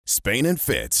Spain and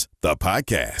Fitz, the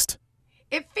podcast.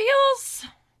 It feels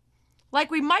like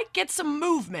we might get some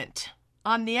movement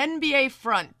on the NBA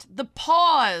front. The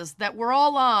pause that we're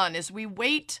all on as we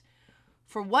wait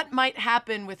for what might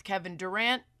happen with Kevin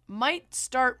Durant might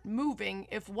start moving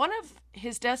if one of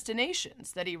his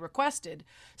destinations that he requested,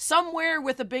 somewhere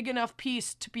with a big enough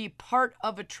piece to be part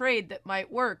of a trade that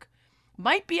might work,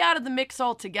 might be out of the mix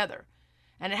altogether.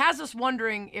 And it has us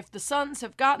wondering if the Suns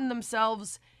have gotten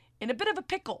themselves in a bit of a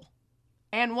pickle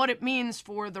and what it means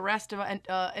for the rest of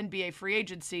NBA free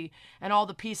agency and all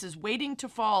the pieces waiting to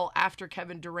fall after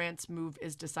Kevin Durant's move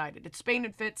is decided. It's Spain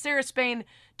and Fitz, Sarah Spain,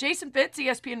 Jason Fitz,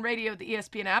 ESPN Radio, the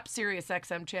ESPN app, Sirius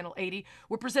XM Channel 80.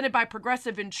 We're presented by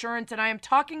Progressive Insurance, and I am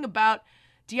talking about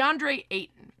DeAndre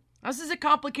Ayton. This is a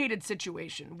complicated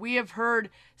situation. We have heard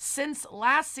since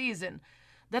last season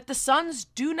that the Suns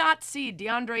do not see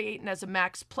DeAndre Ayton as a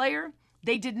max player.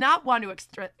 They did not want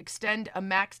to extend a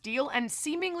max deal and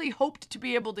seemingly hoped to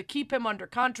be able to keep him under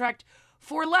contract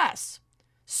for less.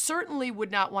 Certainly would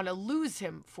not want to lose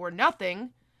him for nothing,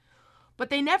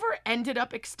 but they never ended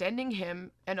up extending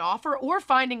him an offer or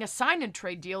finding a sign and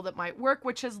trade deal that might work,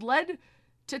 which has led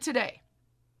to today,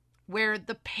 where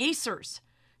the Pacers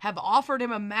have offered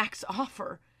him a max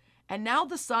offer, and now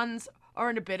the Suns are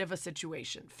in a bit of a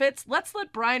situation. Fitz, let's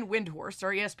let Brian Windhorst,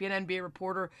 our ESPN NBA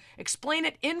reporter, explain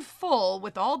it in full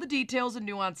with all the details and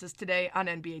nuances today on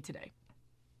NBA Today.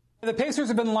 The Pacers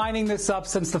have been lining this up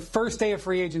since the first day of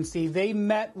free agency. They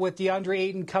met with DeAndre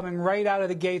Ayton coming right out of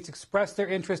the gates, expressed their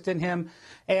interest in him.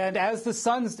 And as the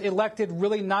Suns elected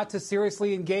really not to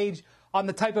seriously engage on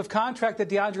the type of contract that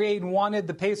DeAndre Ayton wanted,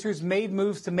 the Pacers made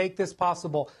moves to make this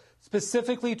possible,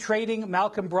 specifically trading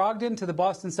Malcolm Brogdon to the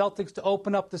Boston Celtics to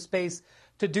open up the space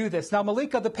to do this. Now,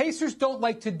 Malika, the Pacers don't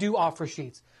like to do offer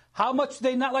sheets. How much do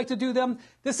they not like to do them?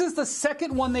 This is the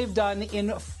second one they've done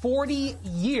in 40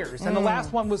 years, and the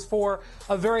last one was for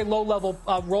a very low-level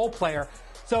role player.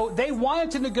 So they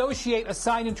wanted to negotiate a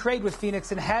sign and trade with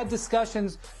Phoenix and had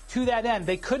discussions to that end.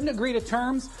 They couldn't agree to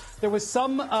terms. There was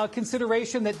some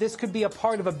consideration that this could be a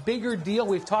part of a bigger deal.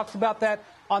 We've talked about that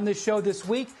on this show this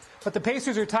week. But the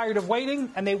Pacers are tired of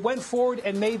waiting, and they went forward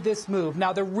and made this move.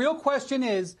 Now, the real question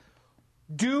is,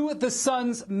 do the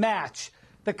Suns match?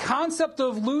 The concept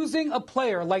of losing a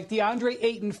player like DeAndre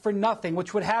Ayton for nothing,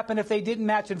 which would happen if they didn't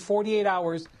match in 48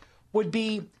 hours, would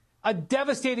be a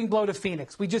devastating blow to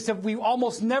Phoenix. We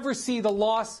almost never see the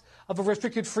loss of a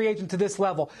restricted free agent to this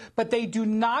level. But they do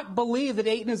not believe that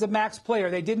Ayton is a max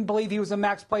player. They didn't believe he was a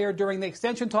max player during the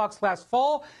extension talks last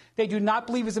fall. They do not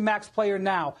believe he's a max player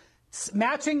now.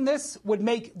 Matching this would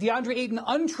make DeAndre Ayton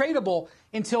untradeable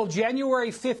until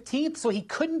January 15th, so he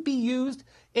couldn't be used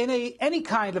in any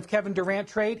kind of Kevin Durant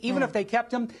trade, even if they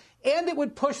kept him. And it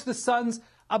would push the Suns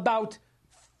about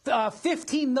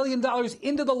 $15 million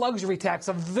into the luxury tax,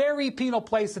 a very penal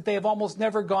place that they have almost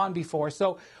never gone before.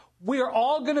 So we are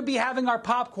all going to be having our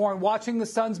popcorn watching the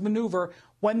Suns maneuver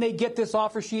when they get this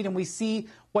offer sheet and we see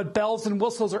what bells and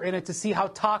whistles are in it to see how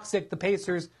toxic the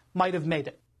Pacers might have made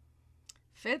it.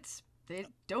 Fitz, they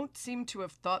don't seem to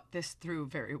have thought this through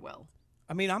very well.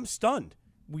 I mean, I'm stunned.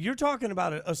 You're talking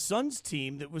about a Suns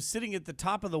team that was sitting at the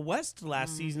top of the West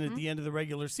last season at the end of the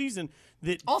regular season.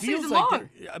 That all feels season like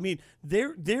long.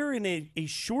 They're in a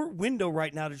short window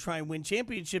right now to try and win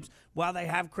championships while they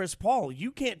have Chris Paul.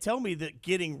 You can't tell me that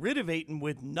getting rid of Ayton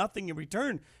with nothing in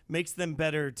return makes them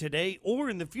better today or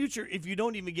in the future if you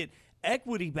don't even get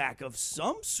equity back of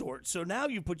some sort. So now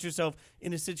you put yourself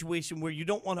in a situation where you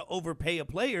don't want to overpay a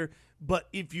player, but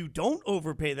if you don't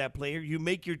overpay that player, you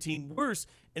make your team worse.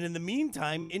 And in the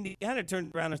meantime, Indiana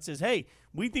turns around and says, hey,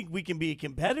 we think we can be a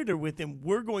competitor with him.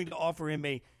 We're going to offer him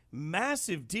a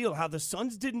massive deal. How the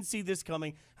Suns didn't see this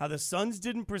coming, how the Suns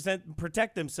didn't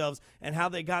protect themselves, and how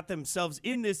they got themselves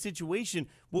in this situation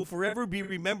will forever be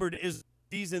remembered as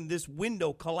this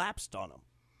window collapsed on them.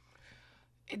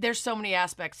 There's so many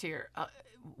aspects here.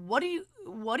 What do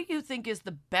you think is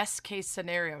the best case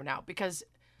scenario now? Because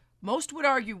most would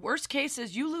argue worst case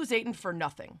is you lose Ayton for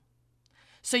nothing.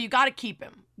 So you got to keep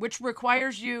him, which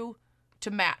requires you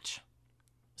to match.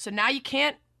 So now you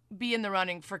can't be in the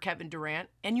running for Kevin Durant,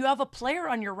 and you have a player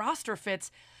on your roster,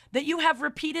 Fitz, that you have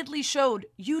repeatedly showed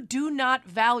you do not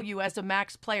value as a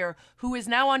max player, who is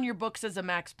now on your books as a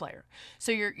max player.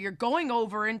 So you're going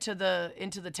over into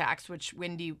the tax, which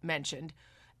Wendy mentioned,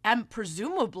 and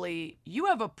presumably you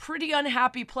have a pretty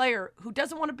unhappy player who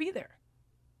doesn't want to be there.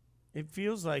 It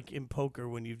feels like in poker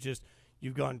when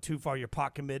you've gone too far. You're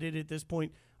pot committed at this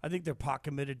point. I think they're pot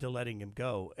committed to letting him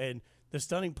go. And the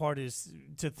stunning part is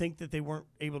to think that they weren't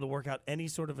able to work out any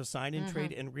sort of a sign-in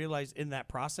trade and realize in that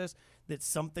process that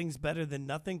something's better than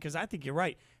nothing. Because I think you're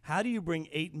right. How do you bring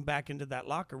Ayton back into that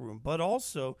locker room? But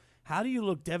also, how do you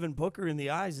look Devin Booker in the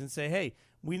eyes and say, hey,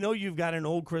 we know you've got an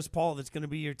old Chris Paul that's going to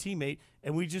be your teammate,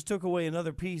 and we just took away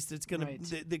another piece that's going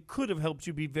to that could have helped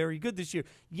you be very good this year.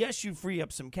 Yes, you free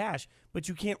up some cash, but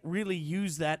you can't really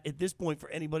use that at this point for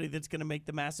anybody that's going to make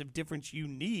the massive difference you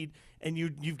need, and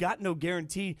you've got no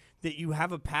guarantee that you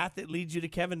have a path that leads you to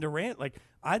Kevin Durant. Like,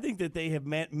 I think that they have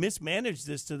mismanaged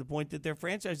this to the point that their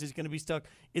franchise is going to be stuck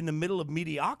in the middle of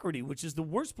mediocrity, which is the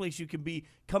worst place you can be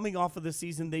coming off of the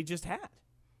season they just had.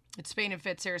 It's Spain and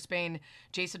Fitz, Sarah Spain,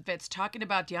 Jason Fitz, talking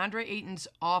about DeAndre Ayton's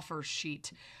offer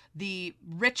sheet, the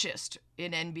richest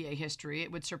in NBA history.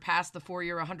 It would surpass the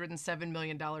 4-year, $107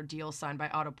 million deal signed by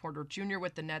Otto Porter Jr.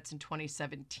 with the Nets in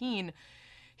 2017.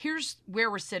 Here's where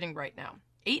we're sitting right now.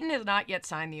 Ayton has not yet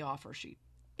signed the offer sheet.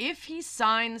 If he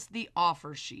signs the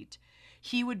offer sheet,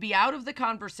 he would be out of the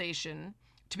conversation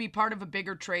to be part of a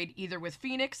bigger trade, either with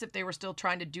Phoenix, if they were still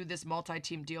trying to do this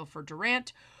multi-team deal for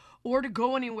Durant, or to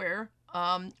go anywhere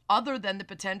other than the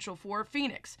potential for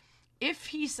Phoenix.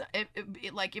 If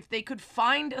they could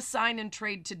find a sign and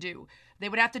trade to do, they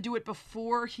would have to do it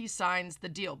before he signs the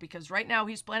deal, because right now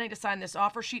he's planning to sign this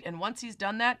offer sheet, and once he's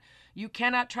done that, you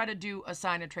cannot try to do a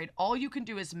sign and trade. All you can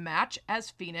do is match as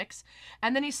Phoenix,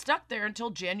 and then he's stuck there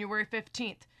until January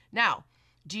 15th. Now,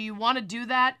 do you want to do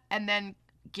that and then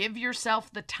give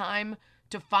yourself the time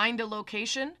to find a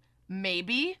location?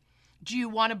 Maybe. Do you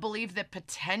want to believe that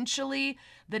potentially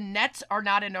the Nets are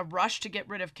not in a rush to get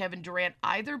rid of Kevin Durant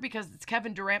either, because it's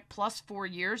Kevin Durant plus 4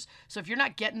 years? So if you're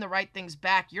not getting the right things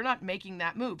back, you're not making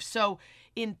that move. So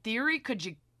in theory, could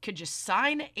you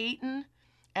sign Ayton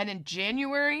and in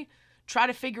January try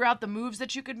to figure out the moves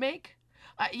that you could make?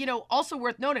 Also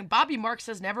worth noting, Bobby Marks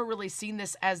has never really seen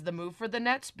this as the move for the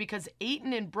Nets, because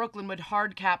Ayton in Brooklyn would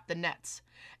hard cap the Nets.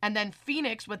 And then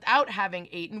Phoenix, without having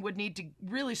Ayton, would need to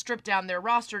really strip down their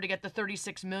roster to get the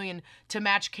 $36 million to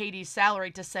match KD's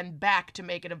salary to send back to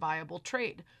make it a viable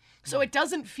trade. So it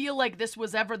doesn't feel like this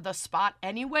was ever the spot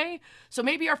anyway. So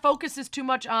maybe our focus is too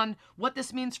much on what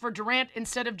this means for Durant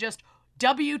instead of just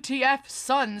WTF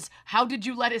Suns, how did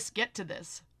you let us get to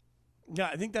this? Yeah,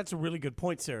 I think that's a really good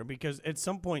point, Sarah, because at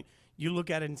some point you look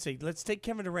at it and say, let's take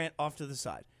Kevin Durant off to the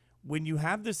side. When you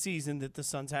have the season that the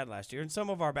Suns had last year, and some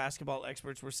of our basketball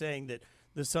experts were saying that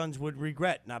the Suns would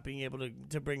regret not being able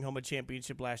to bring home a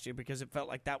championship last year because it felt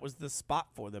like that was the spot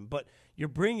for them. But you're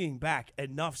bringing back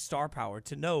enough star power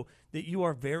to know that you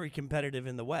are very competitive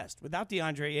in the West. Without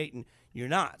DeAndre Ayton, you're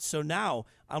not. So now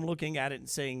I'm looking at it and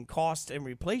saying cost and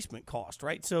replacement cost,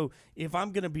 right? So if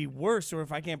I'm going to be worse, or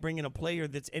if I can't bring in a player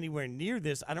that's anywhere near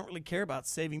this, I don't really care about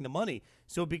saving the money.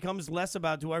 So it becomes less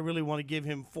about, do I really want to give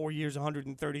him 4 years,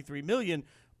 $133 million?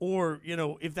 Or,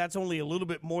 if that's only a little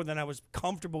bit more than I was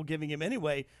comfortable giving him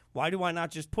anyway, why do I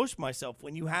not just push myself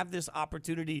when you have this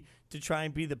opportunity to try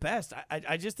and be the best?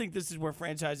 I just think this is where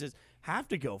franchises have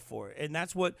to go for it. And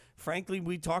that's what, frankly,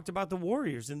 we talked about the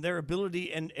Warriors and their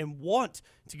ability and want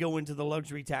to go into the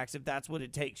luxury tax if that's what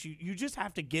it takes. You just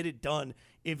have to get it done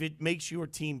if it makes your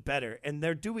team better. And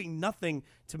they're doing nothing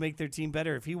to make their team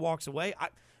better. If he walks away,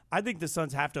 I think the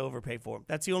Suns have to overpay for him.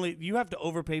 That's the only, you have to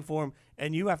overpay for him,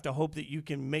 and you have to hope that you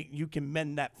can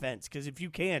mend that fence. Because if you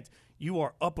can't, you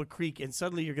are up a creek, and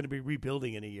suddenly you're going to be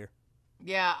rebuilding in a year.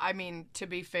 Yeah, I mean, to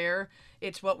be fair,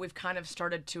 it's what we've kind of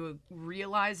started to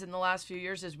realize in the last few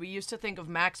years is we used to think of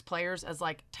max players as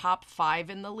like top 5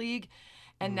 in the league,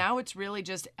 and now it's really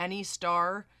just any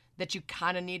star that you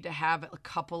kind of need to have a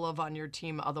couple of on your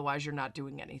team, otherwise you're not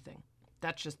doing anything.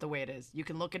 That's just the way it is. You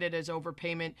can look at it as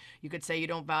overpayment. You could say you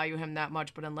don't value him that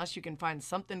much, but unless you can find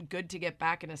something good to get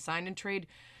back in a sign and trade,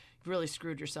 you've really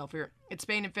screwed yourself here. It's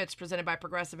Spain and Fitz, presented by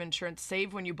Progressive Insurance.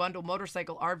 Save when you bundle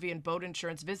motorcycle, RV, and boat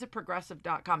insurance. Visit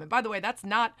Progressive.com. And by the way, that's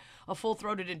not a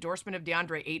full-throated endorsement of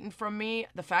DeAndre Ayton from me.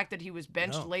 The fact that he was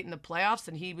benched late in the playoffs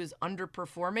and he was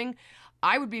underperforming,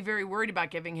 I would be very worried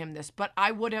about giving him this, but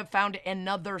I would have found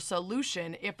another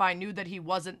solution if I knew that he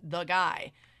wasn't the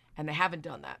guy, and they haven't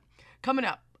done that. Coming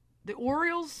up, the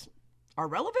Orioles are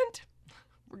relevant?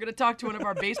 We're going to talk to one of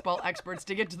our baseball experts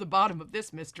to get to the bottom of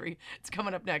this mystery. It's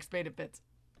coming up next. Spain and Fitz.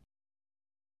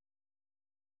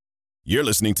 You're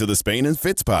listening to the Spain and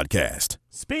Fitz podcast.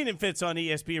 Spain and Fitz on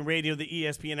ESPN Radio, the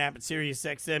ESPN app at Sirius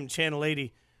XM Channel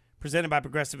 80, presented by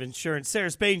Progressive Insurance. Sarah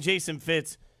Spain, Jason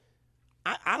Fitz.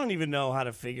 I don't even know how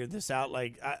to figure this out.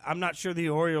 I'm not sure the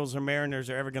Orioles or Mariners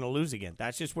are ever going to lose again.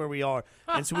 That's just where we are.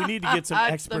 And so we need to get some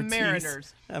expertise. The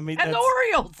Mariners. I mean, and the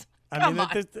Orioles. I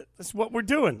mean, that's what we're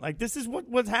doing. Like, this is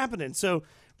what's happening. So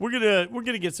we're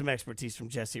gonna get some expertise from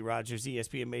Jesse Rogers,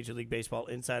 ESPN Major League Baseball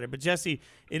insider. But Jesse,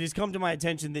 it has come to my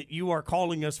attention that you are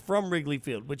calling us from Wrigley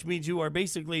Field, which means you are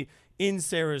basically in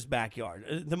Sarah's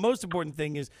backyard. The most important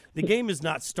thing is the game is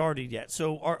not started yet.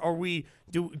 So are we?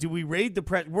 Do we raid the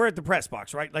press? We're at the press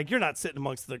box, right? Like, you're not sitting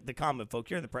amongst the common folk.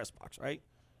 You're in the press box, right?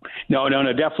 No,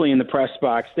 definitely in the press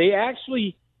box. They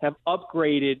actually have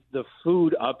upgraded the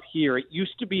food up here. It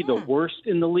used to be the worst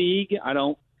in the league. I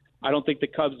don't think the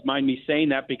Cubs mind me saying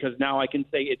that, because now I can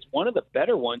say it's one of the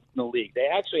better ones in the league. They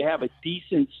actually have a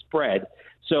decent spread.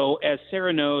 So as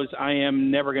Sarah knows, I am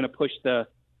never going to push the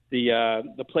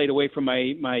plate away from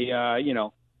my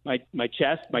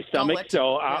chest, my stomach. Gullet.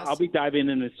 So Yes. I'll be diving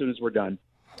in as soon as we're done.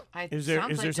 Is there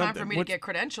sounds like time something- for me to get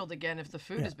credentialed again if the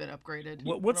food has been upgraded.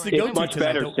 What's the What do I go-to do? Much to that,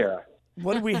 better, though? Sarah.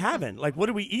 What are we having? Like, what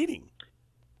are we eating?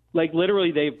 Like,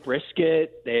 literally, they have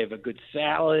brisket. They have a good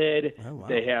salad. Oh, wow.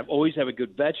 They always have a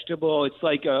good vegetable. It's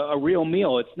like a real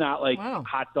meal. It's not like Wow.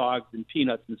 hot dogs and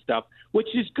peanuts and stuff,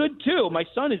 which is good too. My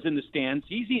son is in the stands.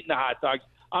 He's eating the hot dogs.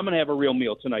 I'm going to have a real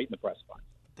meal tonight in the press box.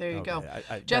 There you Okay, go.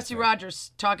 that's Jesse right.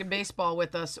 Rogers talking baseball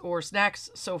with us, or snacks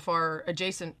so far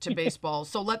adjacent to baseball.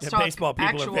 So let's The talk baseball people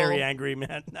actual, are very angry,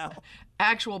 man. Now,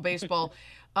 actual baseball.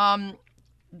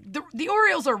 The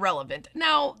Orioles are relevant.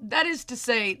 Now, that is to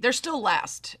say, they're still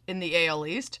last in the AL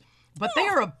East, but they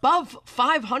are above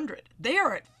 500. They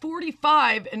are at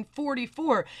 45 and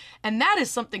 44, and that is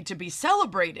something to be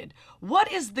celebrated.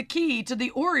 What is the key to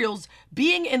the Orioles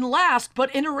being in last,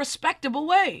 but in a respectable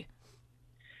way?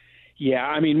 Yeah,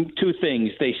 I mean, two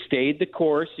things. They stayed the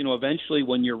course. Eventually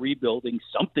when you're rebuilding,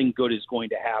 something good is going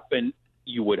to happen.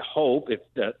 You would hope, if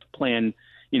the plan,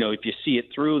 if you see it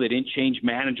through. They didn't change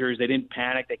managers. They didn't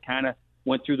panic. They kind of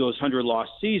went through those 100-loss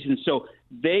seasons. So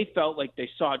they felt like they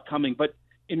saw it coming. But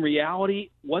in reality,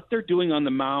 what they're doing on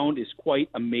the mound is quite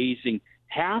amazing.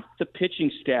 Half the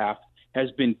pitching staff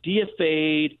has been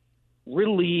DFA'd,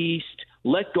 released,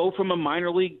 let go from a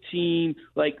minor league team.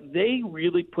 Like, they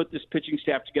really put this pitching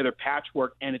staff together,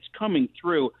 patchwork, and it's coming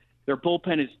through. Their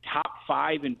bullpen is top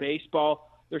 5 in baseball.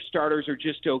 Their starters are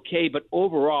just okay, but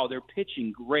overall, they're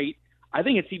pitching great. I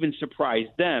think it's even surprised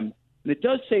them. And it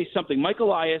does say something. Mike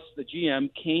Elias, the GM,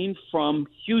 came from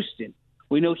Houston.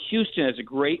 We know Houston has a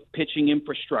great pitching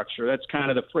infrastructure. That's kind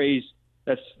of the phrase,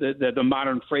 that's the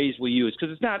modern phrase we use,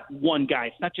 because it's not one guy.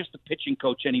 It's not just the pitching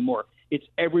coach anymore. It's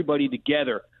everybody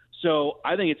together. So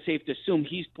I think it's safe to assume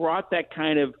he's brought that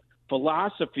kind of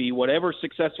philosophy, whatever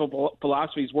successful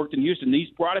philosophy he's worked in Houston, he's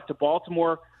brought it to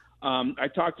Baltimore. I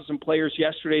talked to some players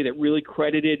yesterday that really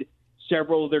credited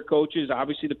several of their coaches,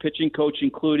 obviously the pitching coach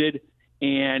included,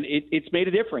 and it's made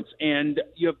a difference. And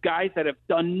you have guys that have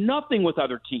done nothing with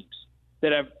other teams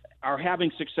that are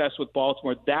having success with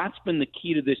Baltimore. That's been the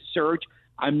key to this surge.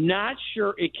 I'm not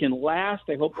sure it can last.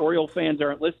 I hope Oriole fans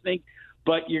aren't listening,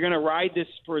 but you're going to ride this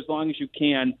for as long as you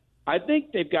can. I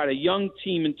think they've got a young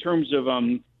team in terms of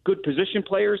good position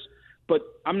players, but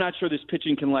I'm not sure this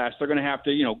pitching can last. They're going to have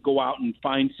to, go out and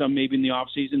find some maybe in the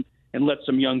offseason and let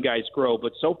some young guys grow.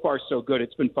 But so far, so good.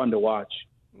 It's been fun to watch.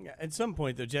 Yeah, at some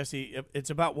point, though, Jesse, it's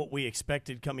about what we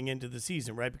expected coming into the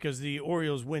season, right? Because the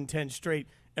Orioles win 10 straight,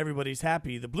 everybody's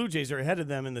happy. The Blue Jays are ahead of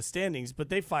them in the standings, but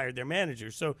they fired their manager.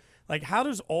 So, how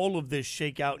does all of this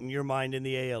shake out in your mind in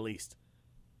the AL East?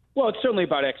 Well, it's certainly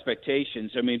about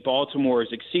expectations. I mean, Baltimore is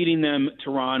exceeding them.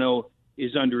 Toronto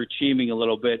is underachieving a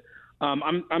little bit.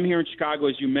 I'm here in Chicago,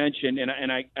 as you mentioned,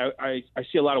 and I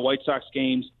see a lot of White Sox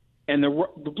games. And the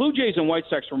Blue Jays and White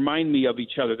Sox remind me of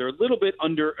each other. They're a little bit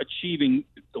underachieving,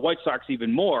 the White Sox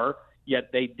even more, yet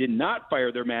they did not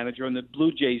fire their manager, and the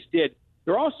Blue Jays did.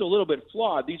 They're also a little bit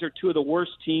flawed. These are two of the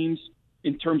worst teams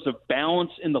in terms of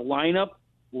balance in the lineup.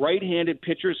 Right-handed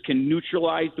pitchers can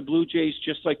neutralize the Blue Jays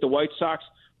just like the White Sox.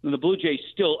 And the Blue Jays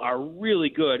still are really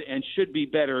good and should be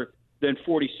better than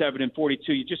 47 and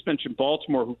 42. You just mentioned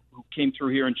Baltimore, who came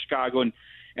through here in Chicago, and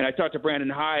I talked to Brandon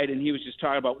Hyde, and he was just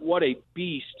talking about what a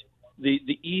beast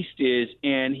the East is,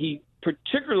 and he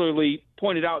particularly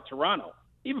pointed out Toronto,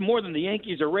 even more than the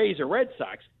Yankees or Rays or Red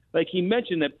Sox. Like, he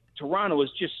mentioned that Toronto is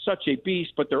just such a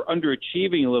beast, but they're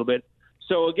underachieving a little bit.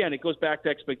 So, again, it goes back to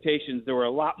expectations. There were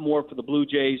a lot more for the Blue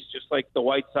Jays, just like the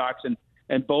White Sox,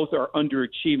 and both are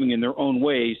underachieving in their own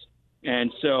ways.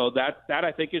 And so that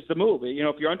I think is the move.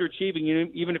 If you're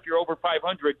underachieving, even if you're over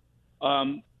 500,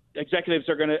 executives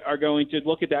are going to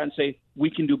look at that and say, we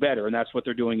can do better, and that's what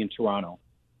they're doing in Toronto.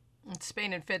 It's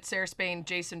Spain and Fitz, Sarah Spain,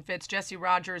 Jason Fitz. Jesse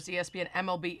Rogers, ESPN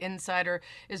MLB Insider,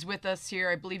 is with us here.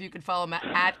 I believe you can follow him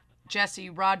at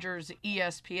Jesse Rogers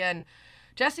ESPN.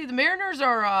 Jesse, the Mariners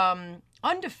are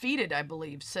undefeated, I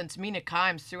believe, since Mina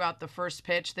Kimes threw out the first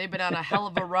pitch. They've been on a hell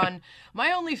of a run.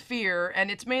 My only fear, and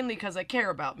it's mainly because I care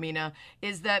about Mina,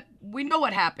 is that we know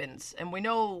what happens, and we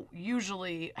know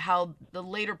usually how the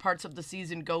later parts of the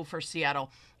season go for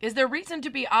Seattle. Is there reason to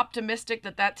be optimistic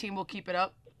that that team will keep it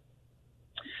up?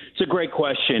 It's a great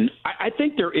question. I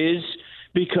think there is,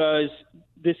 because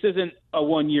this isn't a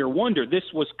one-year wonder. This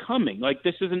was coming. Like,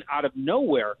 this isn't out of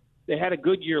nowhere. They had a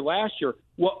good year last year.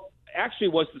 What actually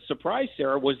was the surprise,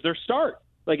 Sarah, was their start.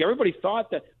 Like, everybody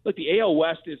thought that, look, the AL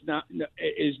West is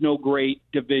no great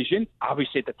division.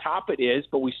 Obviously, at the top it is,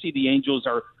 but we see the Angels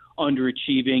are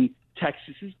underachieving.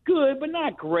 Texas is good, but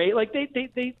not great. Like,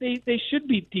 they should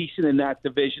be decent in that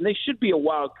division. They should be a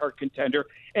wild card contender,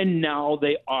 and now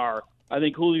they are. I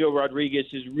think Julio Rodriguez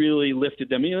has really lifted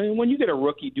them. You know, when you get a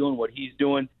rookie doing what he's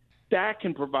doing, that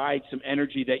can provide some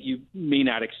energy that you may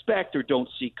not expect or don't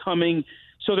see coming.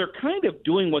 So they're kind of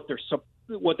doing what they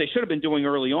should have been doing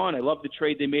early on. I love the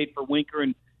trade they made for Winker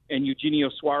and Eugenio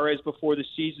Suarez before the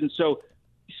season.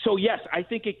 So yes, I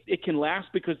think it can last,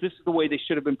 because this is the way they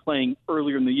should have been playing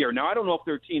earlier in the year. Now, I don't know if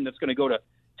they're a team that's going to go to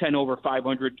 10 over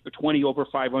 500 or 20 over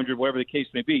 500, whatever the case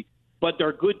may be. But they're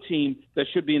a good team that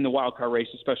should be in the wild card race,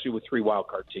 especially with 3 wild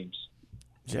card teams.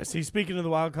 Jesse, speaking of the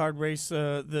wild card race,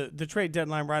 the trade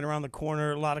deadline right around the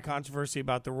corner. A lot of controversy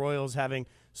about the Royals having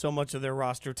so much of their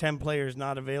roster, 10 players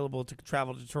not available to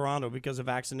travel to Toronto because of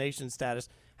vaccination status.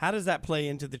 How does that play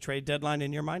into the trade deadline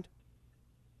in your mind?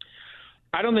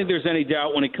 I don't think there's any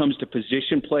doubt when it comes to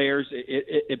position players,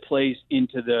 it plays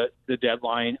into the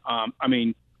deadline. I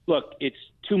mean, look, it's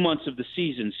 2 months of the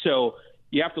season, so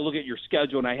you have to look at your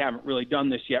schedule, and I haven't really done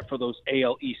this yet for those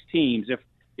AL East teams.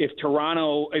 If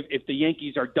Toronto, if the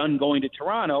Yankees are done going to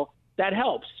Toronto, that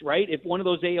helps, right? If one of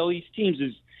those AL East teams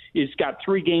is got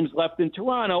 3 games left in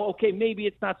Toronto, okay, maybe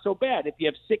it's not so bad. If you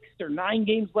have 6 or 9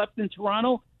 games left in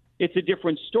Toronto, it's a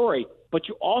different story. But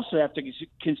you also have to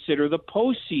consider the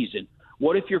postseason.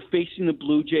 What if you're facing the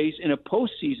Blue Jays in a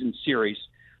postseason series?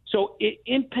 So it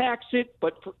impacts it,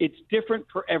 but it's different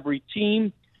for every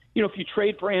team. You know, if you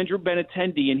trade for Andrew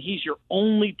Benintendi and he's your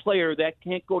only player that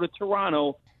can't go to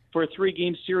Toronto for a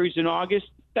 3-game series in August,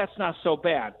 that's not so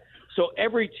bad. So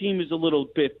every team is a little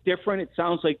bit different. It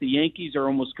sounds like the Yankees are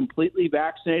almost completely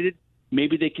vaccinated.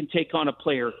 Maybe they can take on a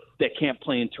player that can't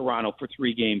play in Toronto for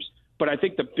 3 games. But I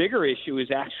think the bigger issue is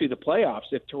actually the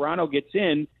playoffs. If Toronto gets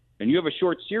in and you have a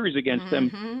short series against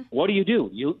them, what do? Do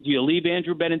you leave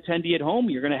Andrew Benintendi at home?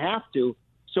 You're going to have to.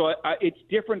 So it's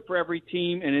different for every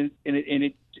team, and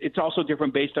it's also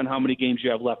different based on how many games you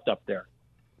have left up there.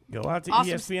 Go out to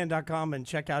ESPN.com and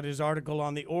check out his article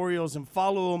on the Orioles, and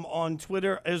follow him on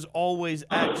Twitter, as always,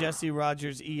 at Jesse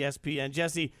Rogers ESPN.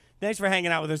 Jesse, thanks for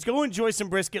hanging out with us. Go enjoy some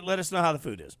brisket. Let us know how the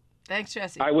food is. Thanks,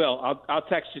 Jesse. I will. I'll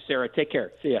text you, Sarah. Take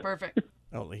care. See ya. Perfect.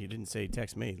 Oh, he didn't say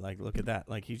text me. Like, look at that.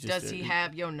 Like, he's just. Does he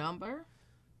have your number?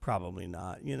 Probably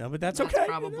not, but that's okay. okay.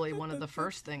 Probably one of the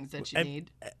first things that you need.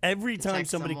 Every time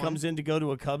somebody comes in to go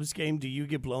to a Cubs game, do you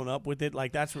get blown up with it?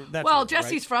 Like, that's well,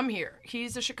 Jesse's from here.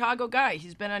 He's a Chicago guy.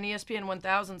 He's been on ESPN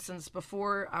 1000 since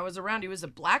before I was around. He was a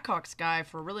Blackhawks guy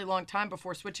for a really long time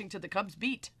before switching to the Cubs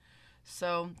beat.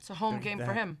 So it's a home game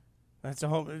for him. That's a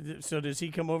home. So does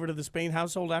he come over to the Spain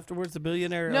household afterwards, the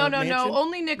billionaire? No.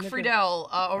 Only Nick Friedel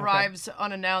arrives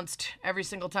unannounced every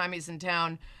single time he's in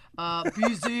town.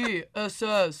 BZ,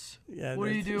 SS. Yeah, what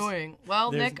are you doing?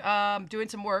 Well, Nick, I'm doing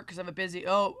some work because I'm busy.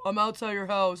 Oh, I'm outside your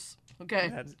house.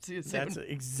 Okay. That's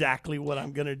exactly what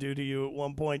I'm going to do to you at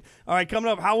one point. All right,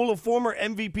 coming up, how will a former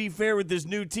MVP fare with this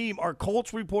new team? Our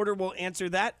Colts reporter will answer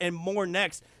that and more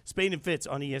next. Spain and Fitz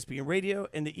on ESPN Radio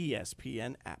and the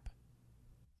ESPN app.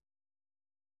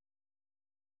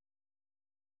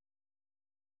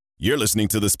 You're listening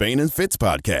to the Spain and Fitz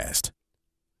podcast.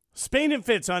 Spain and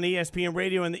Fitz on ESPN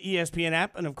Radio and the ESPN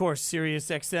app, and of course, Sirius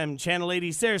XM Channel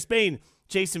 80. Sarah Spain,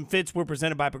 Jason Fitz, we're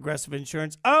presented by Progressive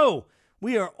Insurance. Oh,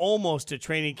 we are almost to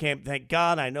training camp. Thank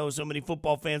God. I know so many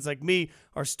football fans like me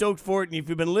are stoked for it. And if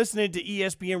you've been listening to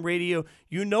ESPN Radio,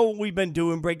 you know what we've been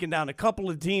doing, breaking down a couple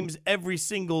of teams every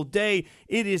single day.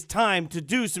 It is time to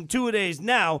do some two-a-days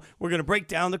now. We're going to break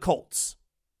down the Colts.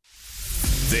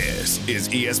 This is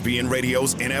ESPN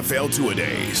Radio's NFL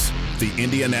Two-A-Days. The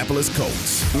Indianapolis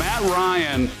Colts. Matt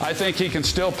Ryan, I think he can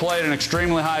still play at an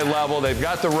extremely high level. They've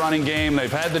got the running game.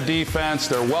 They've had the defense.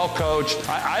 They're well coached.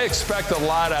 I expect a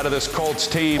lot out of this Colts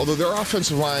team. Although their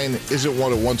offensive line isn't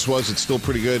what it once was, it's still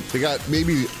pretty good. They got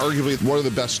maybe arguably one of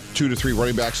the best 2 to 3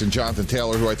 running backs in Jonathan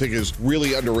Taylor, who I think is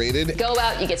really underrated. Go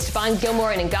out, you get Stephon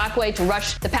Gilmore and Ngakoue to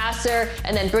rush the passer,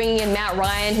 and then bringing in Matt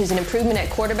Ryan, who's an improvement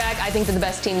at quarterback. I think they're the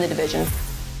best team in the division.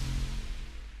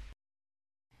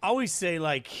 always say,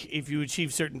 like, if you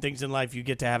achieve certain things in life, you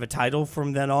get to have a title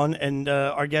from then on. And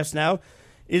our guest now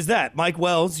is that Mike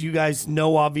Wells. You guys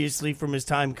know, obviously, from his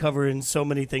time covering so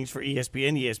many things for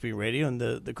ESPN, ESPN Radio, and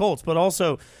the Colts. But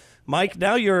also, Mike,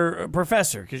 now you're a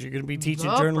professor because you're going to be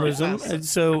teaching journalism. Professor. And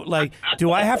so, like,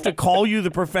 do I have to call you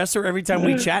the professor every time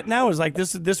we chat now? Is like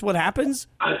this what happens?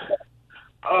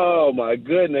 Oh, my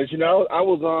goodness. You know, I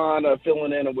was on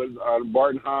filling in with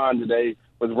Barton Hahn today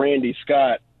with Randy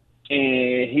Scott,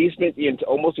 and he spent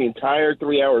almost the entire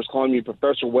 3 hours calling me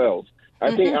Professor Wells.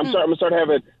 I think I'm going to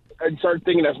start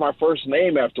thinking that's my first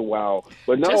name after a while.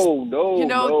 But no.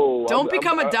 Don't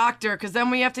become a doctor, because then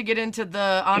we have to get into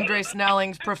the Andre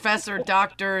Snelling's Professor,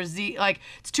 Doctor, Z. Like,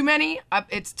 it's too many.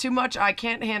 It's too much. I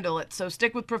can't handle it. So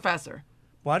stick with Professor.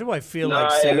 Why do I feel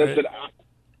like Sarah?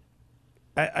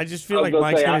 I just feel like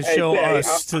Mike's going to show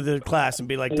us to the class and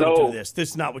be like, don't do this. This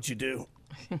is not what you do.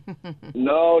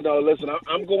 No, listen,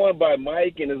 I'm going by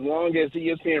Mike, and as long as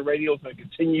ESPN Radio is going to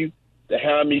continue to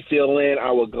have me fill in,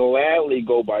 I will gladly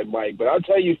go by Mike. But I'll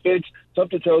tell you, Fitz,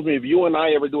 something tells me if you and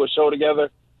I ever do a show together,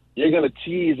 you're going to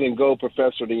tease and go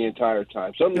Professor the entire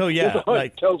time. Something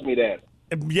tells me that.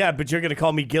 Yeah, but you're going to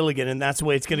call me Gilligan, and that's the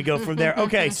way it's going to go from there.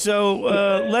 Okay, so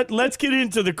let's get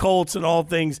into the Colts and all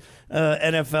things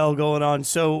NFL going on.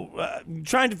 So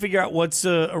trying to figure out what's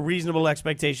a reasonable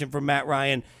expectation for Matt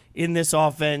Ryan in this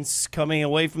offense coming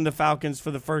away from the Falcons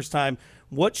for the first time.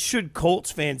 What should Colts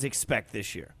fans expect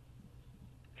this year?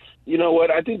 You know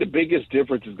what? I think the biggest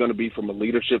difference is going to be from a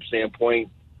leadership standpoint,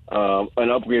 an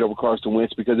upgrade over Carson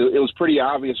Wentz, because it was pretty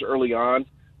obvious early on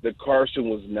that Carson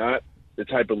was not the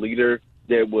type of leader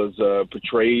that was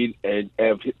portrayed, and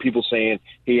people saying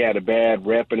he had a bad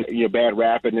rep and bad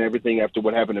rap and everything after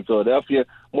what happened in Philadelphia.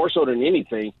 More so than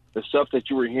anything, the stuff that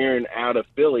you were hearing out of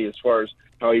Philly as far as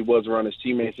how he was around his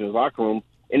teammates in his locker room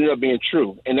ended up being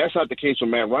true. And that's not the case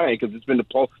with Matt Ryan, because it's been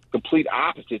the complete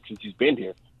opposite since he's been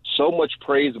here. So much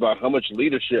praise about how much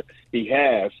leadership he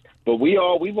has, but we've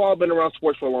all been around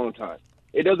sports for a long time.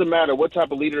 It doesn't matter what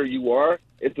type of leader you are.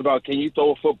 It's about, can you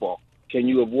throw a football? Can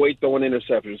you avoid throwing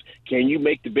interceptions? Can you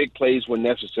make the big plays when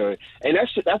necessary? And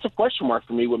that's a question mark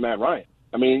for me with Matt Ryan.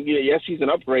 I mean, yes, he's an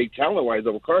upgrade talent-wise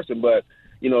over Carson, but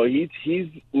he's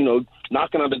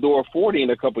knocking on the door of 40 in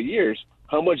a couple of years.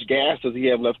 How much gas does he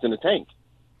have left in the tank?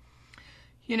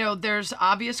 There's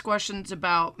obvious questions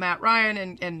about Matt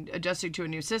Ryan and adjusting to a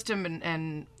new system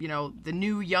and the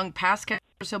new young pass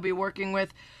catchers he'll be working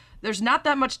with. There's not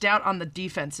that much doubt on the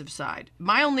defensive side.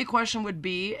 My only question would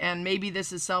be, and maybe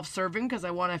this is self-serving because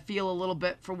I want to feel a little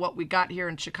bit for what we got here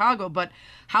in Chicago, but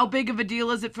how big of a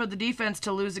deal is it for the defense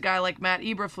to lose a guy like Matt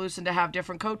Eberflus and to have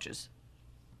different coaches?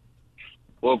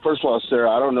 Well, first of all,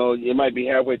 Sarah, I don't know. It might be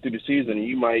halfway through the season, and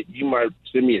you might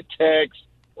send me a text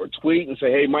or tweet and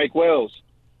say, "Hey, Mike Wells,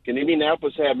 can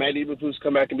Indianapolis have Matt Eberflus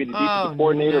come back and be the defensive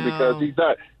coordinator because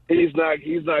he's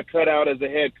not cut out as a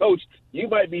head coach?" You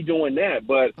might be doing that,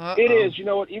 but it is. You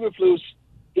know what, Eberflus,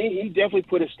 he definitely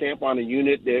put a stamp on a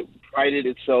unit that prided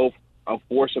itself on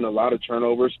forcing a lot of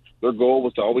turnovers. Their goal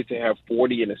was always to have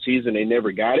 40 in a season. They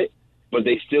never got it, but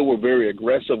they still were very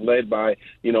aggressive, led by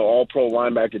all-pro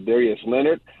linebacker Darius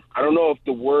Leonard. I don't know if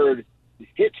the word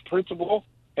hits principle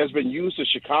has been used in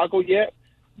Chicago yet,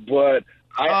 but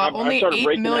I started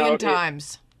 8 million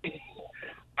times.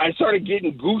 I started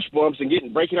getting goosebumps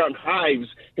and breaking out in hives.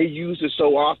 He used it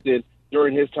so often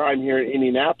during his time here in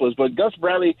Indianapolis. But Gus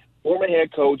Bradley, former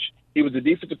head coach, he was the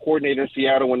defensive coordinator in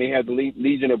Seattle when they had the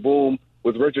Legion of Boom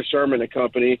with Richard Sherman and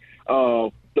company.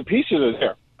 The pieces are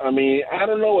there. I mean, I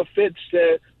don't know if Fitz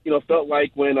felt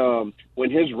like when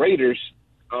his Raiders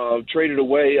traded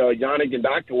away Yannick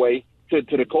Ngakoue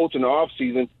to the Colts in the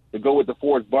offseason to go with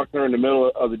DeForest Buckner in the middle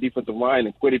of the defensive line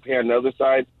and Quiddy Pay on the other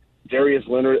side, Darius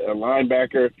Leonard, a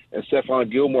linebacker, and Stephon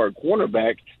Gilmore, a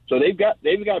cornerback. So they've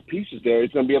got pieces there.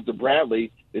 It's going to be up to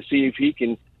Bradley to see if he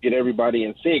can get everybody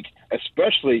in sync,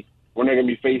 especially when they're going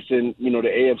to be facing, the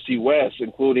AFC West,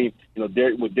 including,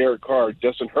 with Derek Carr,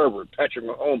 Justin Herbert, Patrick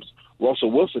Mahomes,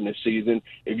 Russell Wilson this season.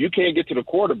 If you can't get to the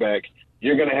quarterback,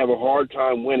 you're going to have a hard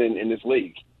time winning in this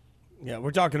league. Yeah,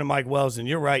 we're talking to Mike Wells, and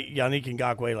you're right. Yannick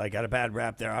Ngakoue got a bad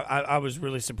rap there. I was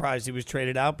really surprised he was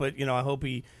traded out, but I hope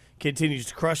he continues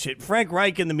to crush it. Frank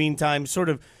Reich, in the meantime, sort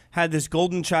of had this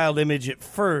golden child image at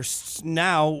first.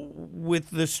 Now, with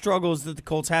the struggles that the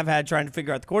Colts have had trying to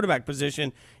figure out the quarterback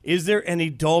position, is there any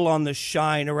dull on the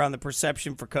shine around the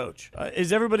perception for coach?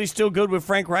 Is everybody still good with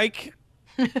Frank Reich?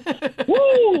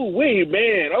 Woo-wee,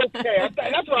 man. Okay,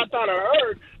 that's what I thought I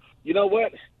heard. You know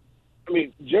what? I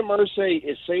mean, Jim Irsay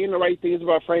is saying the right things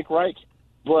about Frank Reich,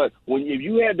 but if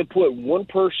you had to put one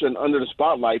person under the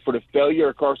spotlight for the failure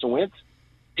of Carson Wentz,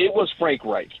 it was Frank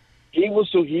Reich. He was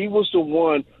the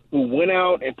one who went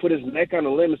out and put his neck on the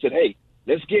limb and said, hey,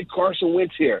 let's get Carson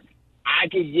Wentz here. I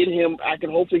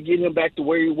can hopefully get him back to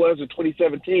where he was in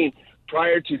 2017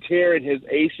 prior to tearing his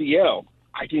ACL.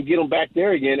 I can get him back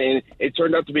there again, and it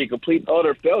turned out to be a complete,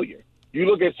 utter failure. You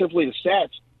look at simply the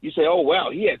stats, you say, oh, wow,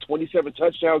 he had 27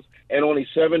 touchdowns and only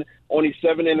seven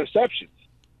interceptions.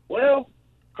 Well,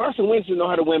 Carson Wentz didn't know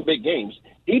how to win big games.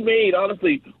 He made,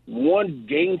 honestly, one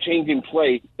game-changing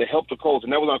play that helped the Colts,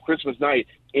 and that was on Christmas night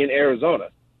in Arizona.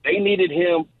 They needed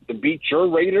him to beat your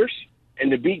Raiders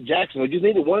and to beat Jacksonville. Just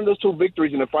needed one of those two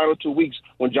victories in the final 2 weeks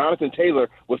when Jonathan Taylor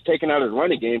was taken out of the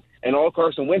running game, and all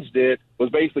Carson Wentz did was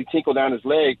basically tinkle down his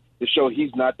leg to show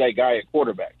he's not that guy at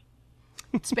quarterback.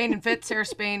 Spain and Fitz, Sarah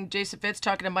Spain, Jason Fitz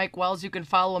talking to Mike Wells. You can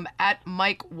follow him at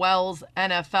Mike Wells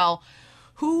NFL.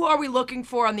 Who are we looking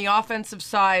for on the offensive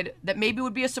side that maybe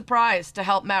would be a surprise to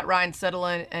help Matt Ryan settle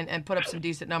in and put up some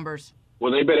decent numbers?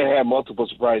 Well, they better have multiple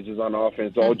surprises on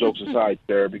offense, all jokes aside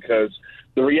there, because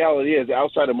the reality is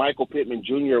outside of Michael Pittman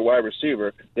Jr., wide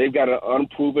receiver, they've got an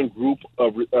unproven group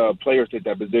of players at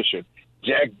that position.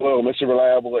 Jack Blow, Mr.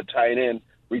 Reliable at tight end,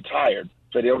 retired,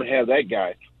 so they don't have that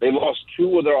guy. They lost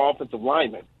two of their offensive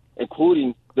linemen,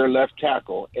 including their left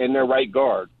tackle and their right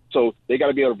guard. So they got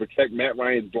to be able to protect Matt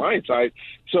Ryan's blind side.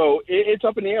 So it's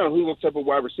up in the air on who's going to step up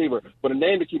wide receiver. But a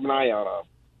name to keep an eye out on,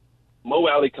 Mo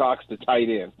Alley-Cox, the tight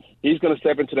end. He's going to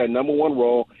step into that number one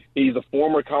role. He's a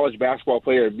former college basketball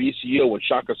player at VCU when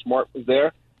Shaka Smart was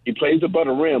there. He plays above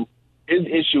the rim. His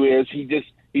issue is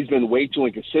he's been way too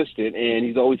inconsistent, and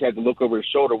he's always had to look over his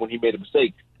shoulder when he made a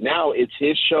mistake. Now it's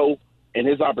his show and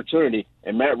his opportunity,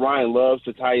 and Matt Ryan loves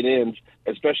the tight ends,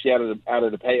 especially out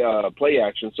of the play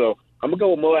action. So I'm going to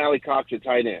go with Mo Alley-Cox at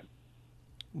tight end.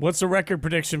 What's the record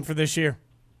prediction for this year?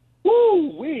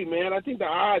 Woo-wee, man. I think the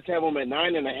odds have them at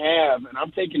 9.5, and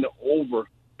I'm taking the over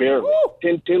barely.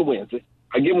 10 wins.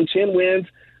 I give them 10 wins,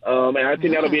 and I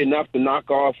think that'll be enough to knock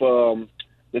off the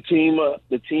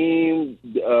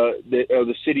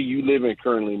city you live in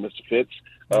currently, Mr. Fitz,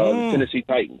 the Tennessee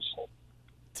Titans.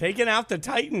 Taking out the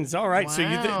Titans. All right, wow.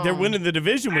 So they're winning the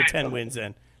division with 10 wins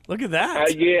then. Look at that.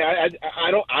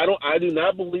 I do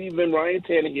not believe in Ryan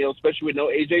Tannehill, especially with no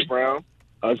A.J. Brown.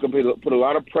 It's going to put a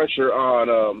lot of pressure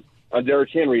on Derrick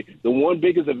Henry. The one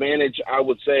biggest advantage I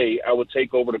would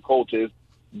take over the Colts is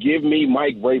give me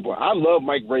Mike Vrabel. I love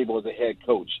Mike Vrabel as a head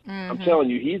coach. I'm telling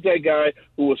you, he's that guy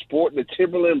who was sporting the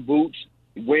Timberland boots,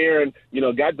 wearing,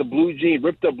 got the blue jeans,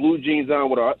 ripped up blue jeans on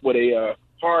with a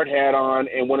hard hat on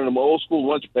and one of them old school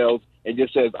lunch belts, and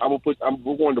just says,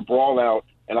 we're going to brawl out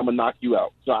and I'm going to knock you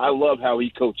out. So I love how he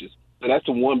coaches. So that's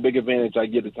the one big advantage I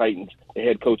give the Titans, the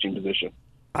head coaching position.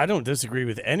 I don't disagree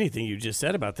with anything you just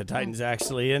said about the Titans,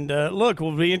 actually. And look,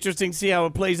 it'll be interesting to see how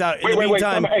it plays out. In the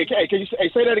meantime, Hey, can you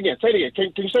say that again? Say it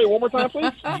again. Can you say it one more time,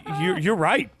 please? You're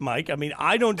right, Mike. I mean,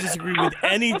 I don't disagree with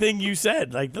anything you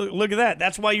said. Like, look at that.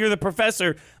 That's why you're the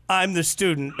professor. I'm the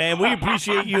student, man. We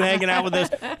appreciate you hanging out with us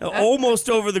almost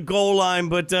over the goal line,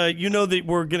 but you know that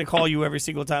we're going to call you every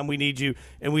single time we need you,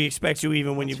 and we expect you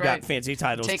even when you've got fancy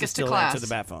titles to still answer the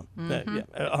bat phone.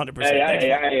 100%.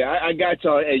 Hey, I got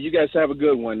y'all. Hey, you guys have a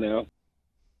good one now.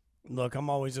 Look, I'm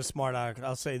always a smart aleck.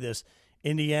 I'll say this.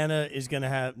 Indiana is going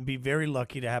to be very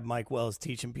lucky to have Mike Wells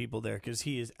teaching people there because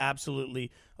he is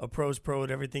absolutely a pro's pro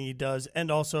at everything he does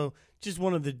and also just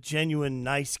one of the genuine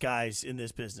nice guys in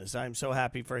this business. I'm so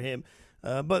happy for him,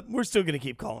 but we're still going to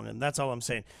keep calling him. That's all I'm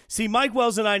saying. See, Mike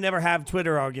Wells and I never have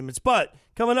Twitter arguments, but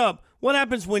coming up, what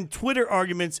happens when Twitter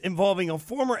arguments involving a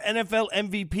former NFL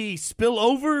MVP spill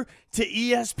over to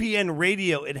ESPN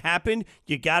Radio? It happened.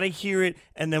 You got to hear it,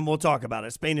 and then we'll talk about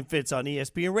it. Spain and Fitz on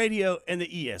ESPN Radio and the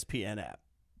ESPN app.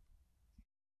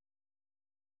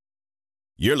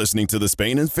 You're listening to the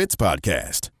Spain and Fitz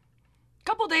podcast. A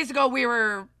couple days ago, we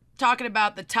were talking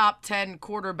about the top 10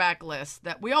 quarterback list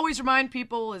that we always remind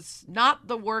people is not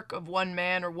the work of one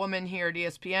man or woman here at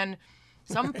ESPN.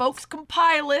 Some folks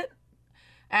compile it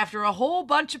after a whole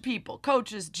bunch of people,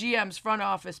 coaches, GMs, front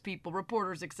office people,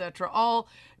 reporters, etc., all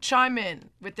chime in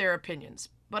with their opinions.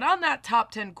 But on that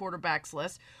top 10 quarterbacks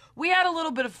list, we had a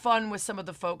little bit of fun with some of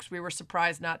the folks we were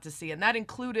surprised not to see, and that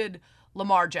included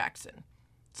Lamar Jackson.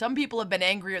 Some people have been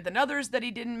angrier than others that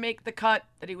he didn't make the cut,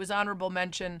 that he was honorable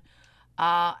mention.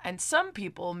 And some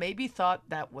people maybe thought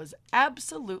that was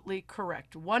absolutely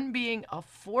correct. One being a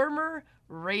former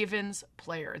Ravens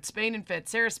player. It's Spain and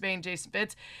Fitz. Sarah Spain, Jason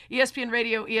Fitz. ESPN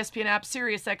Radio, ESPN app,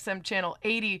 Sirius XM Channel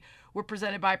 80. We're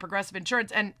presented by Progressive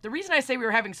Insurance. And the reason I say we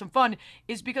were having some fun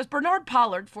is because Bernard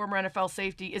Pollard, former NFL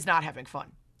safety, is not having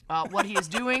fun. What he is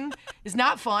doing is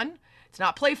not fun. It's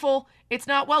not playful. It's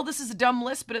not, well, this is a dumb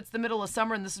list, but it's the middle of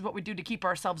summer and this is what we do to keep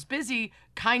ourselves busy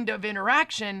kind of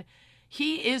interaction.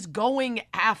 He is going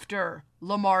after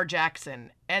Lamar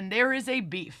Jackson. And there is a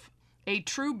beef, a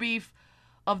true beef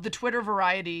of the Twitter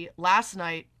variety last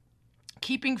night,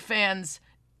 keeping fans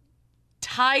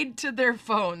tied to their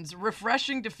phones,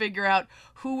 refreshing to figure out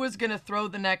who was going to throw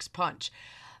the next punch.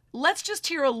 Let's just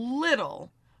hear a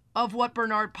little of what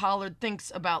Bernard Pollard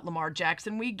thinks about Lamar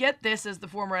Jackson. We get this as the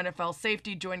former NFL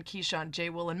safety joined Keyshawn, J.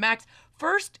 Will, and Max.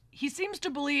 First, he seems to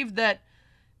believe that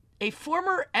a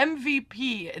former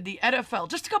MVP in the NFL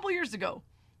just a couple years ago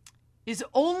is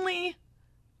only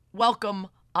welcome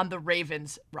on the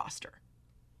Ravens roster.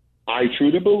 I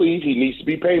truly believe he needs to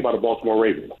be paid by the Baltimore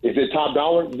Ravens. Is it top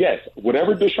dollar? Yes.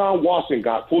 Whatever Deshaun Watson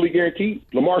got fully guaranteed,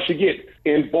 Lamar should get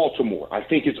in Baltimore. I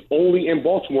think it's only in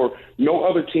Baltimore. No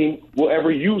other team will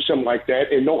ever use him like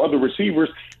that, and no other receivers.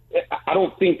 I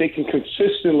don't think they can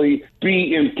consistently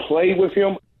be in play with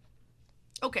him.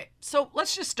 Okay, so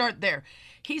let's just start there.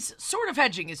 He's sort of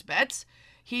hedging his bets.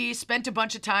 He spent a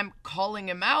bunch of time calling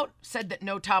him out, said that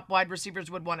no top wide receivers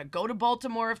would want to go to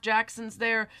Baltimore if Jackson's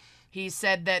there. He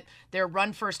said that their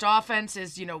run-first offense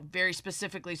is, very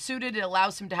specifically suited. It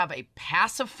allows him to have a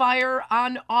pacifier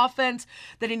on offense,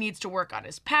 that he needs to work on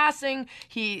his passing.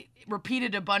 He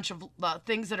repeated a bunch of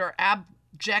things that are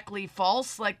abjectly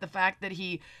false, like the fact that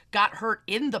he got hurt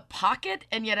in the pocket,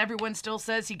 and yet everyone still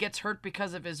says he gets hurt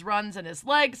because of his runs and his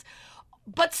legs,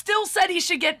 but still said he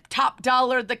should get top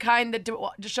dollar, the kind that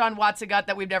Deshaun Watson got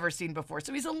that we've never seen before.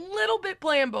 So he's a little bit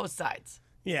playing both sides.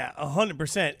 Yeah,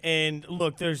 100%. And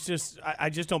look, I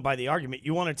just don't buy the argument.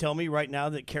 You want to tell me right now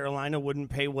that Carolina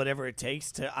wouldn't pay whatever it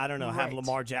takes to, have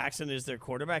Lamar Jackson as their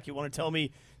quarterback? You want to tell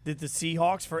me that the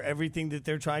Seahawks, for everything that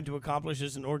they're trying to accomplish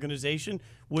as an organization,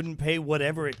 wouldn't pay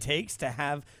whatever it takes to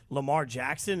have Lamar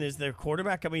Jackson as their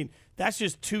quarterback? I mean, that's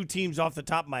just two teams off the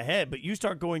top of my head. But you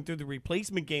start going through the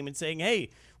replacement game and saying, hey,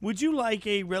 would you like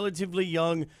a relatively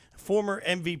young former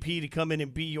MVP to come in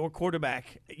and be your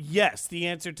quarterback? Yes. The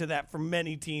answer to that for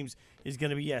many teams is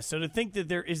going to be yes. So to think that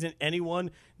there isn't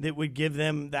anyone that would give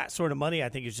them that sort of money, I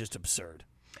think is just absurd.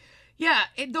 Yeah,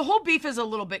 the whole beef is a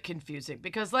little bit confusing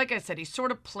because, like I said, he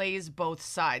sort of plays both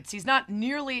sides. He's not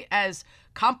nearly as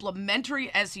complimentary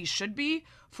as he should be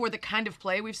for the kind of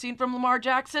play we've seen from Lamar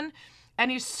Jackson, and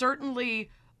he's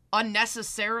certainly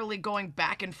unnecessarily going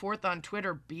back and forth on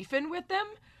Twitter beefing with them,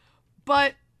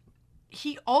 but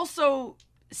he also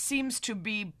seems to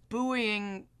be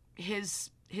buoying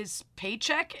his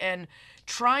paycheck and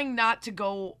trying not to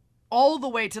go all the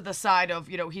way to the side of,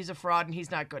 he's a fraud and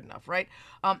he's not good enough, right?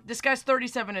 This guy's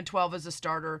 37-12 as a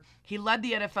starter. He led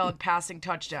the NFL in passing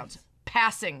touchdowns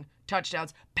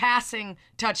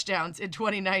in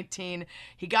 2019.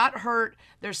 He got hurt.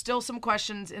 There's still some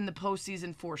questions in the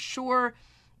postseason for sure,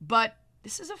 but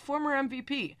this is a former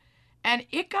MVP. And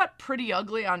it got pretty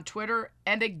ugly on Twitter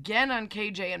and again on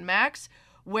KJ and Max,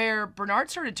 where Bernard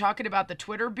started talking about the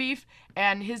Twitter beef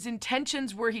and his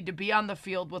intentions were he to be on the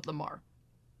field with Lamar.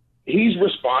 He's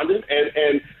responded,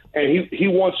 and he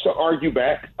wants to argue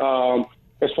back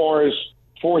as far as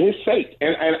for his sake,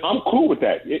 and I'm cool with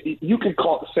that. You can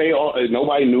say, "Oh,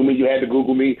 nobody knew me. You had to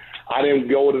Google me. I didn't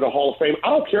go to the Hall of Fame." I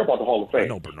don't care about the Hall of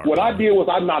Fame. What I did was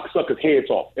I knocked suckers'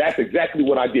 heads off. That's exactly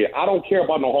what I did. I don't care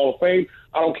about no Hall of Fame.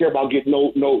 I don't care about getting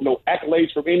no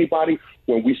accolades from anybody.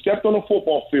 When we stepped on the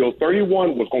football field,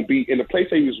 31 was going to be in the place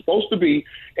that he was supposed to be,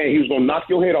 and he was going to knock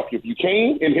your head off. If you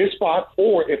came in his spot,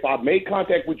 or if I made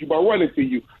contact with you by running to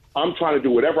you, I'm trying to do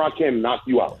whatever I can to knock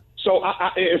you out. So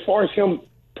as far as him,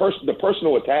 the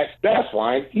personal attacks, that's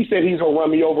fine. He said he's going to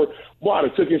run me over. Boy, I'd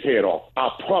have took his head off. I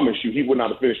promise you he would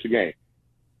not have finished the game.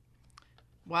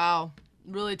 Wow.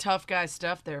 Really tough guy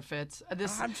stuff there, Fitz.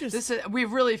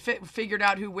 We've really figured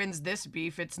out who wins this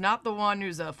beef. It's not the one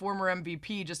who's a former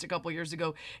MVP just a couple years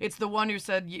ago. It's the one who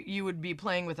said you would be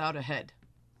playing without a head.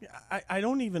 I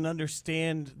don't even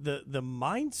understand the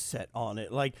mindset on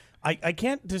it. Like, I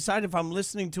can't decide if I'm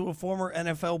listening to a former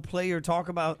NFL player talk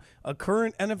about a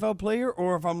current NFL player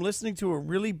or if I'm listening to a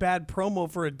really bad promo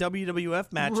for a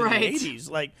WWF match in the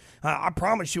 80s. Like, I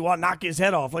promise you I'll knock his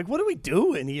head off. Like, what are we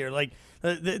doing here? Like,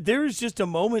 there is just a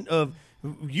moment of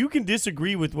you can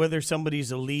disagree with whether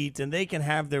somebody's elite and they can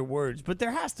have their words, but there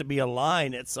has to be a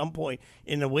line at some point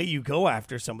in the way you go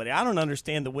after somebody. I don't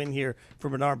understand the win here for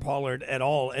Bernard Pollard at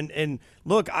all. And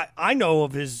look, I know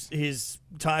of his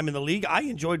time in the league. I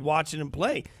enjoyed watching him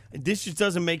play. This just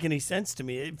doesn't make any sense to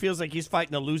me. It feels like he's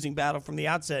fighting a losing battle from the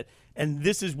outset, and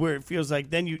this is where it feels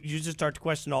like then you just start to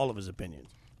question all of his opinions.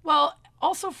 Well,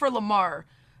 also for Lamar,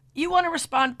 you want to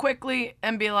respond quickly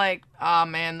and be like, oh,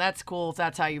 man, that's cool if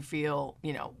that's how you feel,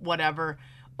 whatever.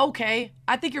 Okay,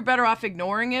 I think you're better off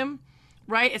ignoring him,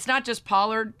 right? It's not just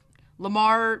Pollard.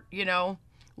 Lamar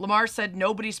Lamar said,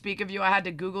 nobody speak of you. I had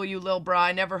to Google you, Lil Bra.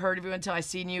 I never heard of you until I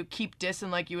seen you. Keep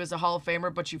dissing like you as a Hall of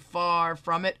Famer, but you far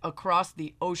from it, across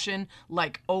the ocean,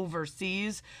 like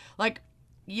overseas. Like,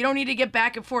 you don't need to get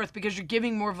back and forth because you're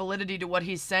giving more validity to what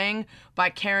he's saying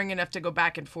by caring enough to go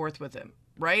back and forth with him,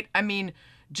 right? I mean,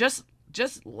 just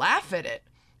laugh at it.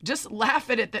 Just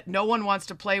laugh at it that no one wants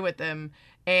to play with him.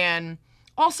 And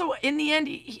also, in the end,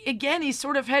 he's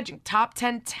sort of hedging. Top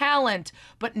 10 talent,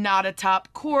 but not a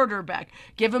top quarterback.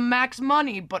 Give him max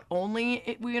money, but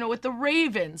only, with the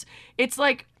Ravens. It's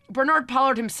like Bernard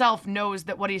Pollard himself knows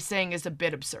that what he's saying is a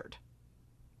bit absurd.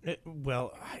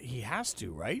 Well, he has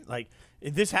to, right? Like,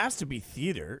 this has to be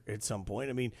theater at some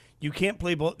point. I mean, you can't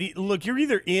play both. Look, you're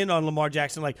either in on Lamar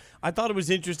Jackson. Like, I thought it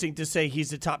was interesting to say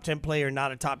he's a top 10 player,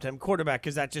 not a top 10 quarterback,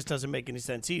 because that just doesn't make any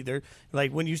sense either.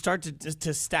 Like, when you start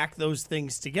to stack those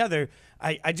things together,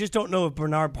 I just don't know if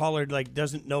Bernard Pollard, like,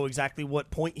 doesn't know exactly what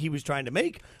point he was trying to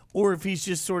make, or if he's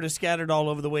just sort of scattered all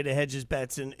over the way to hedge his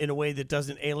bets in a way that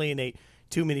doesn't alienate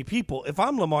too many people. If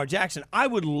I'm Lamar Jackson, I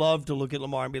would love to look at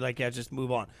Lamar and be like, yeah, just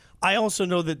move on. I also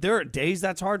know that there are days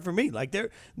that's hard for me. Like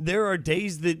there are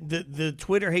days that the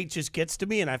Twitter hate just gets to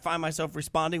me and I find myself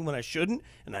responding when I shouldn't,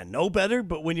 and I know better.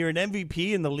 But when you're an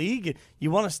MVP in the league,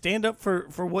 you want to stand up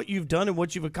for what you've done and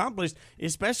what you've accomplished,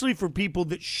 especially for people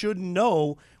that should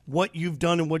know what you've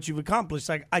done and what you've accomplished.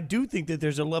 Like, I do think that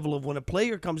there's a level of when a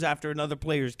player comes after another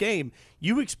player's game,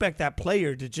 you expect that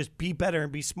player to just be better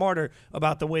and be smarter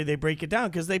about the way they break it down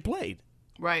because they played.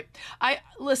 Right.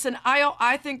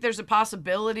 I think there's a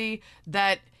possibility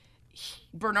that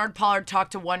Bernard Pollard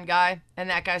talked to one guy and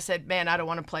that guy said, man, I don't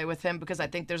want to play with him because I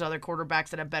think there's other quarterbacks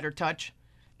that have better touch.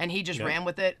 And he just ran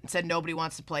with it and said nobody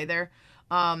wants to play there.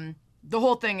 The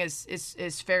whole thing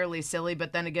is fairly silly,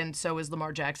 but then again, so is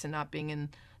Lamar Jackson not being in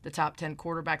the top 10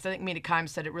 quarterbacks. I think Mina Kimes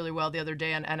said it really well the other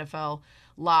day on NFL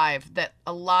Live, that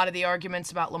a lot of the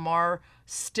arguments about Lamar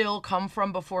still come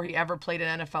from before he ever played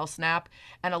an NFL snap,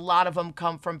 and a lot of them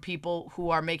come from people who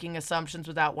are making assumptions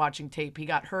without watching tape. He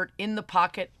got hurt in the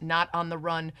pocket, not on the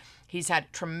run. He's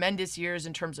had tremendous years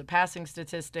in terms of passing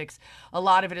statistics. A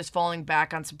lot of it is falling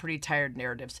back on some pretty tired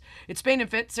narratives. It's Spain and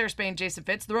Fitz, Sarah Spain, Jason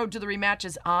Fitz. The road to the rematch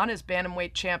is on as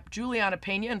bantamweight champ Juliana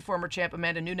Pena and former champ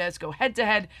Amanda Nunes go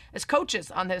head-to-head as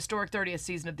coaches on the historic 30th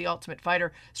season of The Ultimate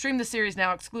Fighter. Stream the series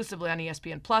now exclusively on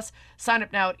ESPN+. Sign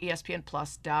up now at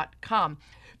ESPNplus.com.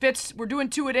 Fitz, we're doing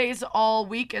two-a-days all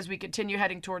week as we continue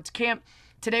heading towards camp.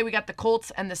 Today we got the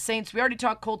Colts and the Saints. We already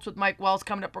talked Colts with Mike Wells.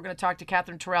 Coming up, we're going to talk to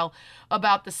Catherine Terrell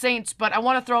about the Saints. But I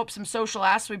want to throw up some social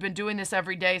asks. We've been doing this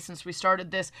every day since we started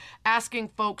this, asking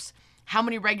folks how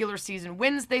many regular season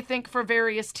wins they think for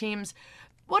various teams.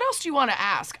 What else do you want to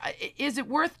ask? Is it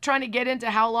worth trying to get into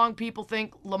how long people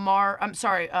think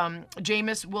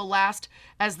Jameis will last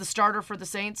as the starter for the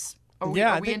Saints? Are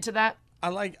we into that? I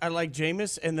like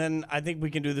Jameis, and then I think we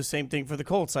can do the same thing for the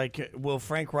Colts. Like, will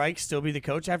Frank Reich still be the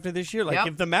coach after this year? Like,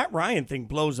 if the Matt Ryan thing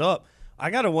blows up, I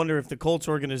got to wonder if the Colts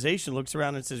organization looks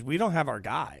around and says, we don't have our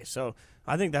guy. So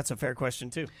I think that's a fair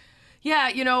question, too. Yeah,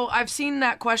 I've seen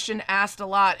that question asked a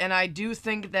lot, and I do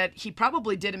think that he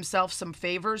probably did himself some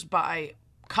favors by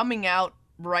coming out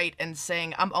right and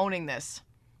saying, I'm owning this.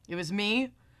 It was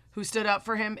me who stood up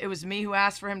for him. It was me who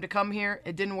asked for him to come here.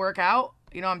 It didn't work out.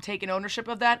 I'm taking ownership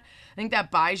of that. I think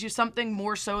that buys you something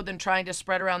more so than trying to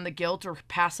spread around the guilt or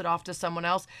pass it off to someone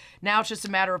else. Now it's just a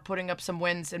matter of putting up some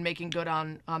wins and making good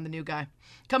on the new guy.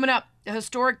 Coming up, a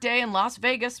historic day in Las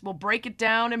Vegas. We'll break it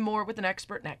down and more with an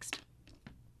expert next.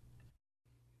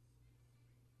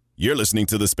 You're listening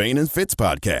to the Spain and Fitz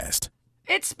podcast.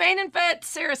 It's Spain and Fitz,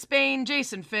 Sarah Spain,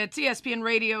 Jason Fitz, ESPN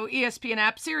Radio, ESPN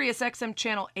app, Sirius XM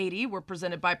Channel 80. We're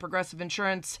presented by Progressive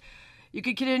Insurance. You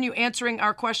can continue answering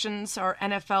our questions, our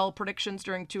NFL predictions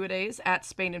during two-a-days at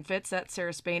Spain and Fitz, at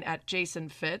Sarah Spain, at Jason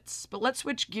Fitz. But let's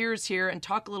switch gears here and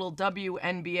talk a little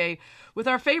WNBA with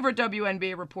our favorite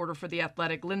WNBA reporter for The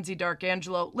Athletic, Lindsay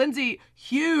D'Arcangelo. Lindsay,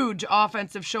 huge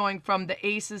offensive showing from the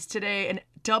Aces today, an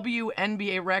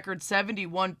WNBA record,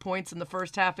 71 points in the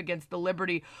first half against the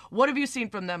Liberty. What have you seen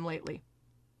from them lately?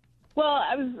 Well,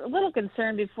 I was a little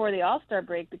concerned before the All-Star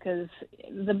break because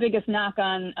the biggest knock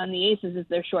on the Aces is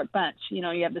their short bench. You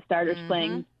have the starters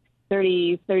playing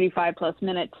 30, 35-plus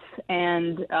minutes.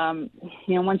 And,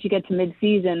 once you get to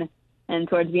midseason and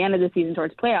towards the end of the season,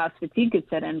 towards playoffs, fatigue could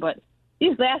set in. But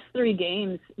these last three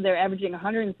games, they're averaging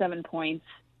 107 points.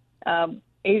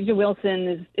 Asia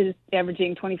Wilson is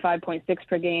averaging 25.6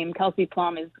 per game. Kelsey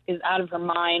Plum is out of her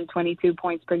mind, 22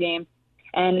 points per game.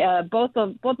 And both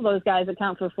of those guys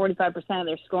account for 45% of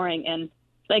their scoring. And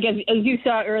like as you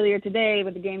saw earlier today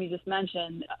with the game you just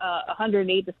mentioned,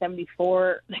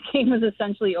 108-74. The game was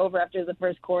essentially over after the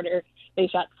first quarter. They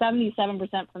shot 77%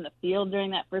 from the field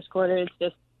during that first quarter. It's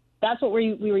just that's what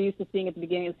we were used to seeing at the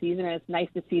beginning of the season, and it's nice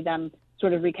to see them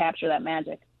sort of recapture that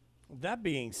magic. That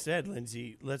being said,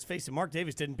 Lindsay, let's face it, Mark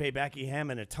Davis didn't pay Becky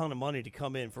Hammon a ton of money to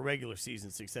come in for regular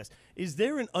season success. Is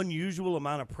there an unusual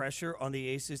amount of pressure on the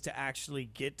Aces to actually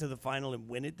get to the final and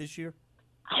win it this year?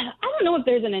 I don't know if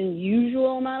there's an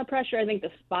unusual amount of pressure. I think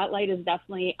the spotlight is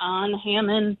definitely on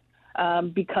Hammon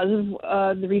because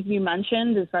of the reason you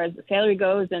mentioned as far as the salary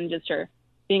goes and just her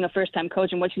being a first-time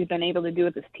coach and what she's been able to do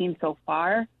with this team so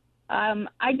far.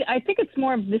 I think it's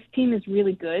more of this team is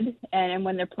really good, and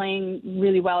when they're playing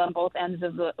really well on both ends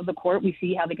of the court, we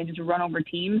see how they can just run over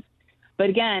teams. But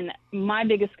again, my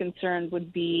biggest concern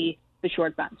would be the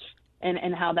short bench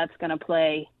and how that's going to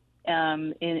play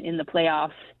in the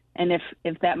playoffs, and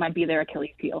if that might be their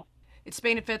Achilles heel. It's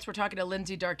Spain and Fitz. We're talking to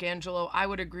Lindsay D'Arcangelo. I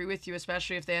would agree with you,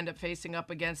 especially if they end up facing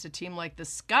up against a team like the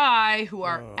Sky, who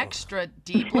are extra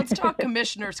deep. Let's talk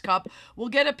Commissioner's Cup. We'll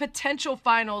get a potential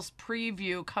finals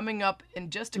preview coming up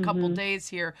in just a couple days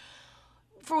here.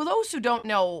 For those who don't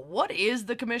know, what is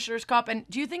the Commissioner's Cup, and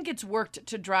do you think it's worked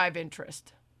to drive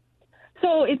interest?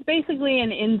 So it's basically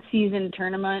an in-season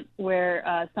tournament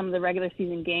where some of the regular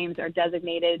season games are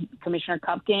designated Commissioner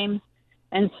Cup games.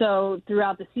 And so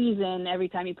throughout the season, every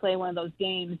time you play one of those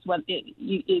games,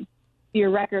 your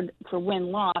record for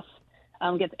win-loss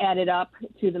gets added up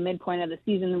to the midpoint of the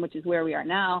season, which is where we are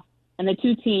now. And the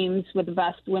two teams with the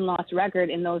best win-loss record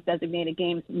in those designated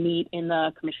games meet in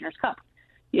the Commissioner's Cup.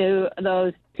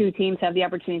 Those two teams have the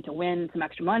opportunity to win some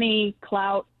extra money,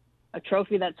 clout, a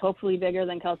trophy that's hopefully bigger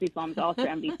than Kelsey Plum's All-Star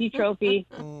MVP trophy.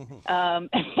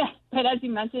 But as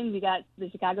you mentioned, we got the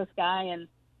Chicago Sky and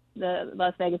the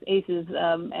Las Vegas Aces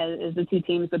as the two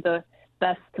teams with the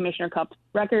best Commissioner Cup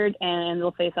record, and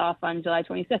they'll face off on July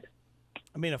 26th.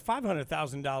 I mean, a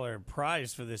 $500,000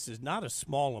 prize for this is not a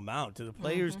small amount. Do the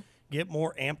players get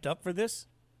more amped up for this?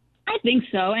 I think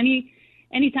so.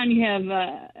 Anytime you have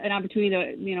an opportunity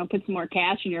to put some more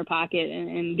cash in your pocket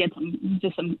and get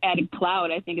some added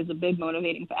clout, I think is a big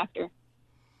motivating factor.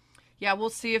 Yeah,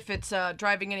 we'll see if it's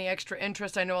driving any extra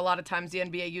interest. I know a lot of times the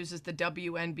NBA uses the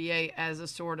WNBA as a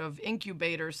sort of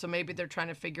incubator, so maybe they're trying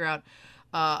to figure out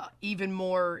even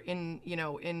more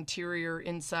interior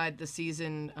inside the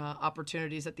season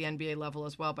opportunities at the NBA level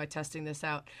as well by testing this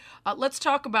out. Let's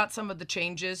talk about some of the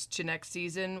changes to next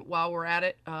season while we're at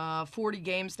it. 40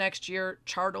 games next year,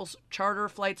 charter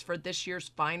flights for this year's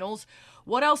finals.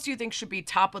 What else do you think should be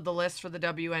top of the list for the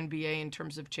WNBA in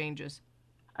terms of changes?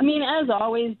 I mean, as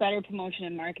always, better promotion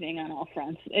and marketing on all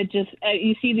fronts. It just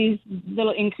you see these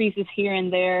little increases here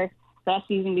and there. Last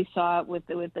season we saw it with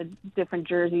the different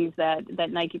jerseys that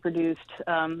Nike produced,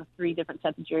 3 different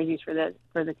sets of jerseys for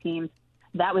the teams.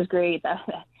 That was great.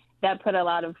 That put a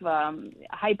lot of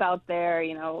hype out there,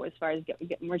 as far as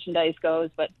get merchandise goes.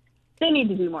 But they need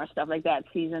to do more stuff like that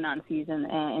season on season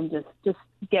and just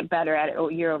get better at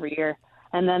it year over year.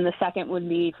 And then the second would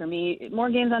be, for me, more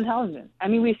games on television. I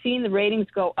mean, we've seen the ratings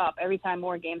go up every time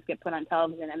more games get put on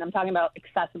television. And I'm talking about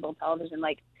accessible television.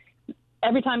 Like,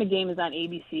 every time a game is on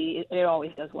ABC, it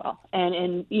always does well.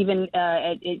 And even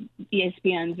at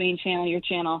ESPN's main channel, your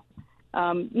channel,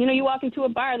 you walk into a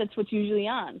bar, that's what's usually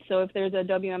on. So if there's a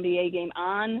WNBA game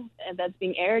on that's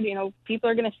being aired, people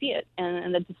are going to see it.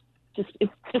 And that it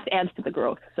just adds to the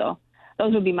growth. So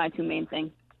those would be my 2 main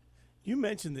things. You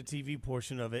mentioned the TV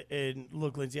portion of it, and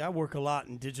look, Lindsay, I work a lot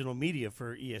in digital media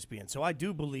for ESPN, so I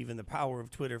do believe in the power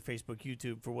of Twitter, Facebook,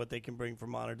 YouTube for what they can bring for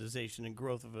monetization and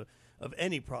growth of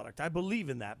any product. I believe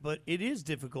in that, but it is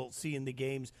difficult seeing the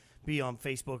games be on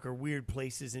Facebook or weird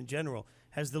places in general.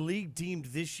 Has the league deemed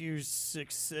this year's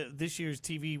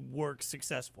TV work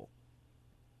successful?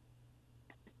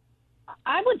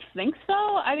 I would think so.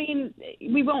 I mean,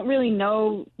 we won't really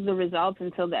know the results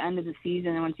until the end of the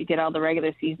season and once you get all the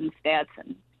regular season stats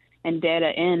and data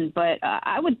in. But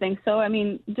I would think so. I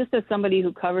mean, just as somebody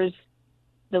who covers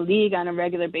the league on a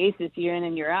regular basis year in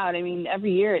and year out, I mean,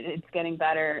 every year it's getting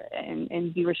better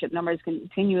and viewership numbers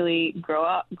continually grow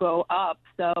up.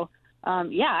 So,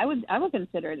 I would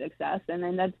consider it a success. And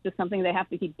then that's just something they have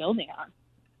to keep building on.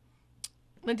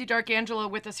 Lindsay D'Arcangelo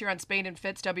with us here on Spain and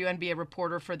Fitz, WNBA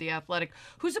reporter for The Athletic.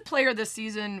 Who's a player this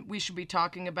season we should be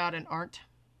talking about and aren't?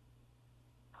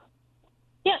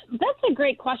 Yeah, that's a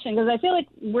great question because I feel like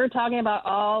we're talking about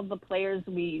all the players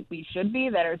we should be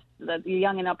that are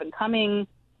young and up and coming,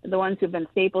 the ones who've been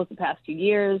staples the past 2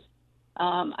 years.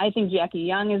 I think Jackie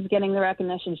Young is getting the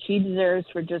recognition she deserves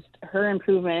for just her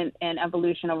improvement and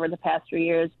evolution over the past 3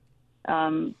 years.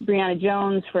 Brianna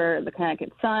Jones for the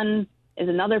Connecticut Sun. is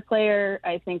another player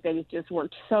I think that has just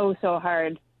worked so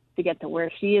hard to get to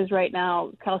where she is right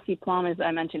now. Kelsey Plum, as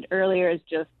I mentioned earlier, is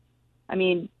just, I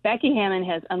mean, Becky Hammon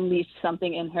has unleashed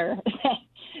something in her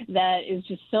that is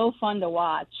just so fun to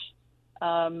watch.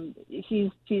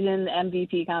 She's in the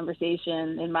MVP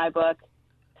conversation in my book.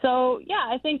 So yeah,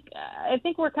 I think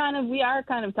we are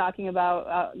kind of talking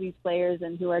about these players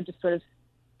and who are just sort of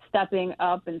stepping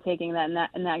up and taking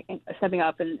stepping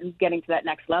up and getting to that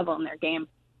next level in their game.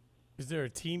 Is there a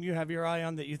team you have your eye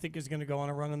on that you think is going to go on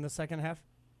a run in the second half?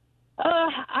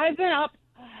 I've been up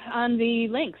on the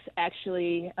Lynx,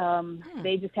 actually.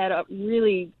 They just had a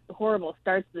really horrible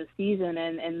start to the season,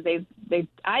 and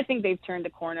I think they've turned a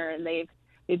corner, and they've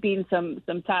beaten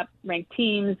some top ranked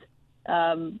teams.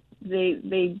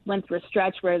 They went through a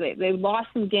stretch where they lost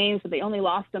some games, but they only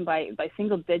lost them by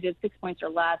single digits, 6 points or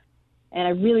less. And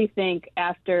I really think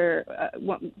after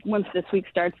once this week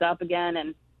starts up again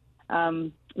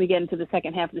and we get into the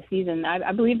second half of the season,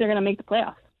 I believe they're going to make the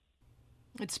playoffs.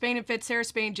 It's Spain and Fitz, Sarah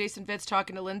Spain, Jason Fitz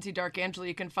talking to Lindsay Darkangelo.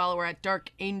 You can follow her at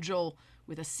Dark Angel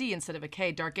with a C instead of a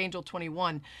K, Dark Angel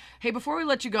 21. Hey, before we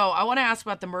let you go, I want to ask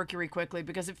about the Mercury quickly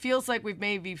because it feels like we've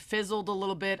maybe fizzled a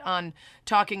little bit on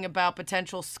talking about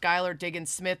potential Skylar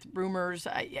Diggins-Smith rumors.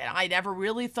 I never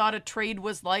really thought a trade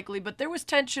was likely, but there was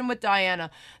tension with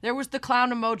Diana. There was the clown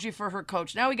emoji for her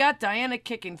coach. Now we got Diana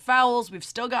kicking fouls. We've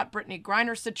still got Brittany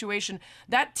Griner's situation.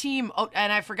 That team,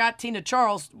 and I forgot Tina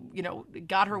Charles,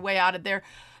 got her way out of there.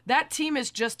 That team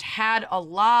has just had a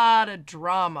lot of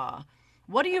drama.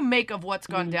 What do you make of what's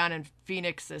gone down in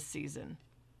Phoenix this season?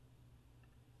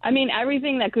 I mean,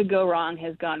 everything that could go wrong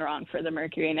has gone wrong for the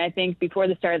Mercury. And I think before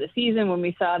the start of the season, when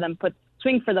we saw them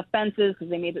swing for the fences because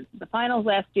they made the finals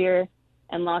last year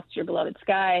and lost your beloved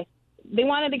Sky, they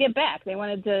wanted to get back. They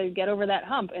wanted to get over that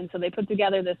hump. And so they put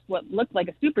together this, what looked like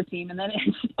a super team. And then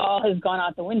it all has gone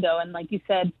out the window. And like you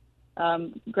said,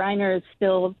 Griner is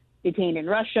still detained in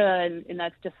Russia. And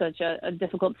that's just such a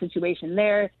difficult situation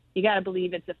there. You got to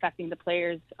believe it's affecting the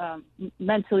players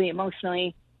mentally,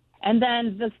 emotionally. And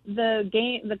then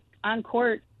the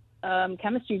on-court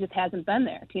chemistry just hasn't been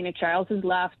there. Tina Charles has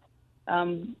left.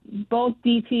 Both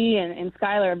DT and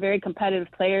Skylar are very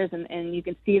competitive players, and you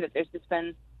can see that there's just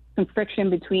been some friction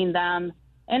between them.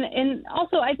 And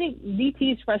also, I think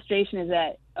DT's frustration is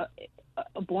at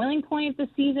a boiling point this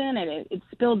season, and it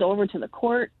spilled over to the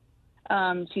court.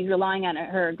 She's relying on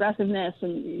her aggressiveness,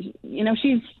 and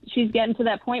she's getting to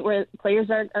that point where players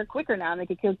are quicker now, and they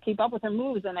can keep up with her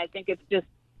moves. And I think it's just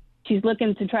she's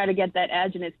looking to try to get that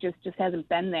edge, and it just hasn't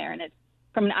been there. And it's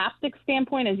from an optics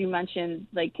standpoint, as you mentioned,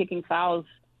 like kicking fouls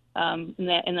in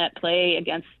that play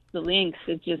against the Lynx.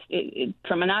 It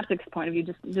from an optics point of view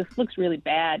just looks really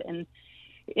bad. And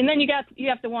then you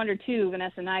have to wonder too,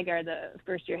 Vanessa Nygaard, the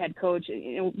first-year head coach,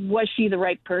 was she the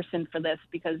right person for this?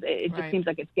 Because it just seems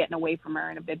like it's getting away from her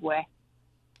in a big way.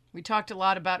 We talked a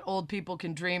lot about old people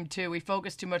can dream too. We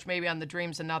focus too much maybe on the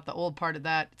dreams and not the old part of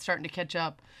that. It's starting to catch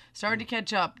up.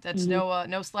 That's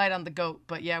no slide on the goat,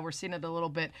 but yeah, we're seeing it a little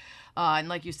bit. And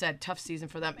like you said, tough season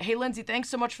for them. Hey, Lindsay, thanks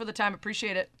so much for the time.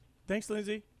 Appreciate it. Thanks,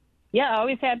 Lindsay. Yeah,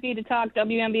 always happy to talk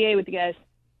WNBA with you guys.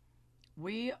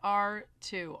 We are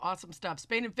too. Awesome stuff.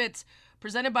 Spain and Fitz,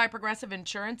 presented by Progressive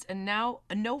Insurance, and now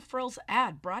a no-frills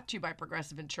ad brought to you by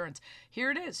Progressive Insurance. Here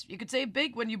it is. You could save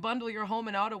big when you bundle your home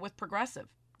and auto with Progressive.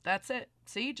 That's it.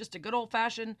 See, just a good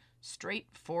old-fashioned,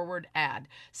 straightforward ad.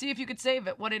 See if you could save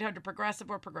at 1-800-PROGRESSIVE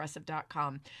or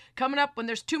Progressive.com. Coming up, when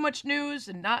there's too much news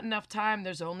and not enough time,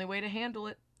 there's only way to handle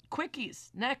it. Quickies,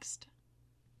 next.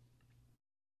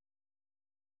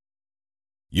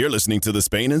 You're listening to the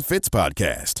Spain and Fitz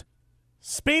podcast.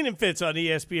 Spain and Fitz on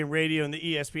ESPN Radio and the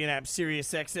ESPN app,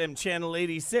 Sirius XM Channel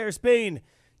 80. Sarah Spain,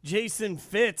 Jason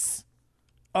Fitz.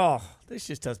 Oh, this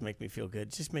just does make me feel good.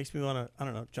 It just makes me want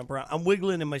to, jump around. I'm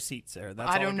wiggling in my seat, Sarah. That's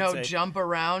all I don't know, jump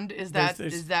around? Is that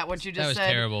what you just said? That was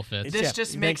terrible, Fitz. This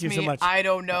just makes me, so I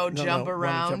don't know, jump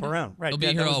around. Jump around. Right. He'll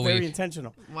be here all week. Very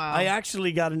intentional. Wow. I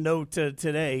actually got a note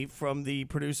today from the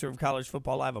producer of College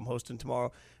Football Live. I'm hosting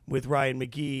tomorrow with Ryan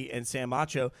McGee and Sam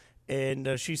Acho.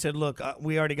 And she said, look,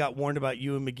 we already got warned about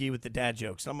you and McGee with the dad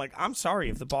jokes. And I'm like, I'm sorry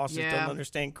if the bosses don't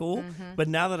understand. Cool. Mm-hmm. But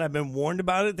now that I've been warned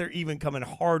about it, they're even coming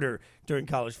harder during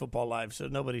College Football Live. So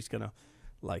nobody's going to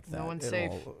like that. No one's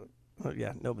safe.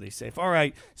 Yeah, nobody's safe. All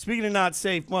right. Speaking of not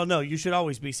safe, well, no, you should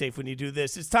always be safe when you do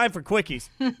this. It's time for Quickies.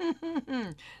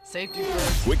 Safety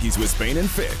first. Quickies with Spain and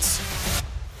Fitz.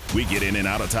 We get in and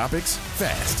out of topics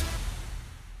fast.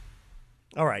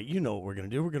 All right, you know what we're going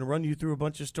to do. We're going to run you through a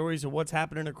bunch of stories of what's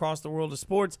happening across the world of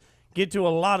sports, get to a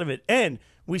lot of it. And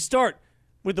we start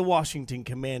with the Washington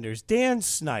Commanders. Dan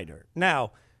Snyder.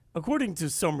 Now, According to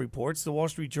some reports, the Wall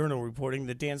Street Journal reporting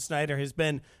that Dan Snyder has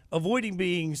been avoiding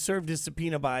being served his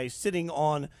subpoena by sitting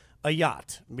on a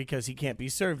yacht because he can't be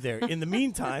served there. In the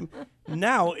meantime,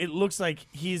 now it looks like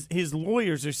his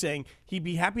lawyers are saying he'd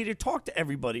be happy to talk to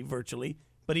everybody virtually,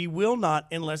 but he will not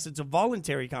unless it's a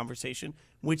voluntary conversation,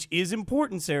 which is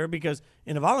important, Sarah, because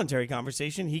in a voluntary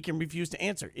conversation, he can refuse to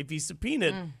answer. If he's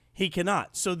subpoenaed, he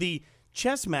cannot. So the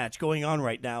chess match going on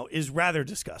right now is rather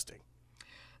disgusting.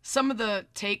 Some of the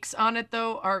takes on it,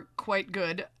 though, are quite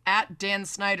good. At Dan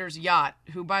Snyder's Yacht,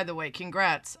 who, by the way,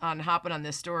 congrats on hopping on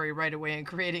this story right away and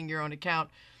creating your own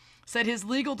account, said his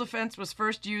legal defense was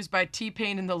first used by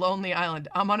T-Pain in The Lonely Island.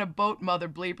 I'm on a boat, mother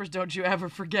bleepers, don't you ever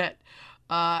forget.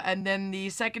 And then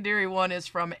the secondary one is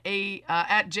from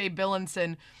at Jay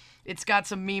Billinson. It's got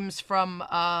some memes from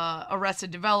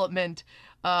Arrested Development.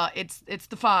 It's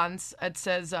the Fonz. It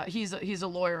says he's a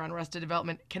lawyer on Arrested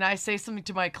Development. Can I say something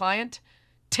to my client?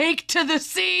 Take to the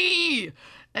sea!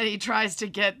 And he tries to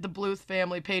get the Bluth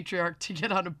family patriarch to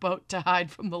get on a boat to hide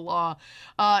from the law.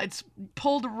 It's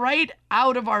pulled right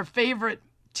out of our favorite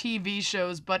TV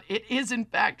shows, but it is in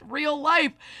fact real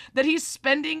life that he's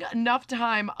spending enough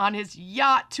time on his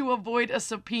yacht to avoid a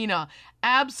subpoena.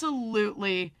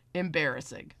 Absolutely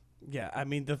embarrassing. Yeah, I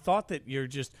mean, the thought that you're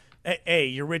just,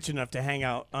 you're rich enough to hang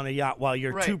out on a yacht while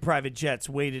your two private jets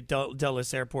wait at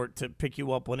Dulles Airport to pick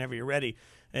you up whenever you're ready.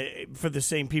 For the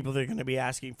same people that are going to be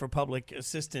asking for public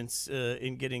assistance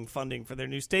in getting funding for their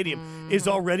new stadium is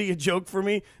already a joke for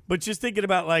me. But just thinking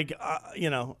about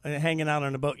hanging out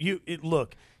on a boat.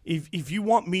 Look, if you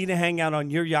want me to hang out on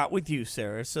your yacht with you,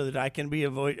 Sarah, so that I can be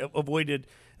avoided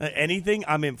anything,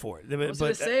 I'm in for it. I was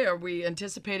going to say, are we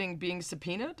anticipating being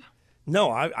subpoenaed?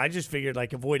 No, I just figured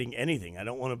avoiding anything. I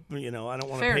don't want to, I don't want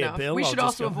to pay enough. a bill. We should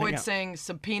also avoid saying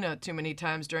subpoena too many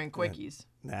times during quickies.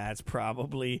 That's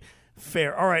probably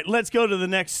fair. All right, let's go to the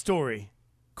next story.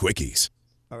 Quickies.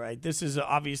 All right, this is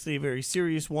obviously a very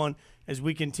serious one as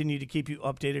we continue to keep you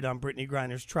updated on Brittany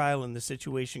Griner's trial and the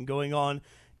situation going on.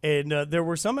 And there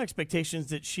were some expectations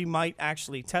that she might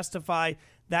actually testify.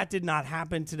 That did not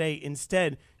happen today.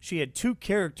 Instead, she had two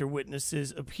character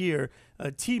witnesses appear,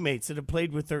 teammates that have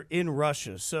played with her in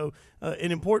Russia. So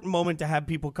an important moment to have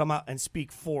people come out and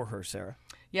speak for her, Sarah.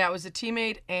 Yeah, it was a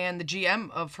teammate and the GM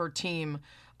of her team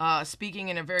speaking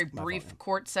in a very brief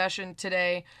court session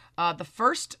today. The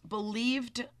first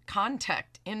believed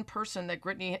contact in person that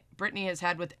Brittany has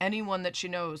had with anyone that she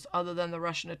knows other than the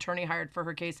Russian attorney hired for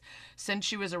her case since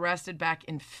she was arrested back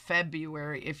in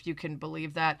February, if you can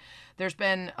believe that. There's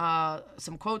been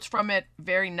some quotes from it,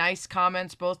 very nice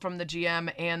comments, both from the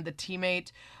GM and the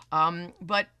teammate,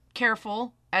 but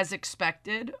careful. As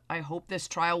expected, I hope this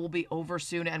trial will be over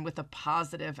soon and with a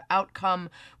positive outcome.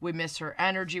 We miss her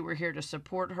energy. We're here to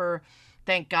support her.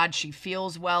 Thank God she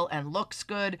feels well and looks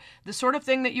good. The sort of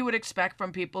thing that you would expect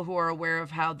from people who are aware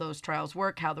of how those trials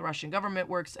work, how the Russian government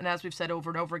works. And as we've said over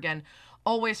and over again,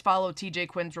 always follow TJ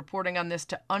Quinn's reporting on this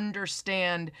to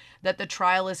understand that the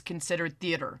trial is considered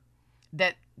theater,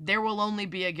 that there will only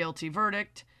be a guilty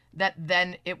verdict, that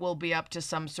then it will be up to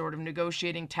some sort of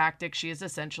negotiating tactic. She is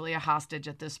essentially a hostage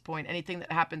at this point. Anything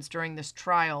that happens during this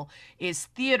trial is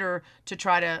theater to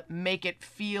try to make it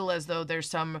feel as though there's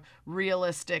some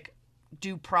realistic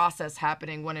due process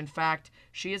happening when in fact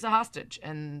she is a hostage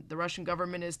and the Russian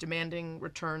government is demanding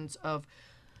returns of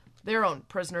their own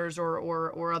prisoners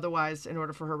or otherwise in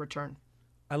order for her return.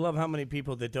 I love how many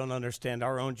people that don't understand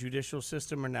our own judicial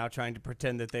system are now trying to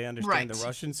pretend that they understand the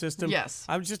Russian system. Yes.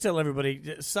 I would just tell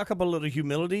everybody, suck up a little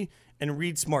humility and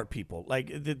read smart people.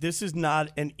 This is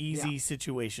not an easy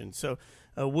situation. So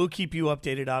we'll keep you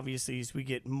updated, obviously, as we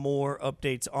get more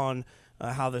updates on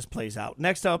how this plays out.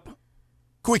 Next up,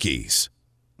 Quickies.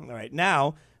 All right,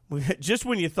 now, just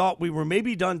when you thought we were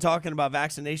maybe done talking about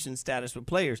vaccination status with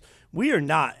players, we are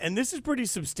not. And this is pretty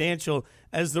substantial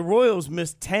as the Royals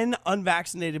missed 10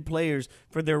 unvaccinated players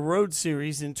for their road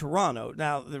series in Toronto.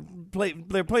 Now,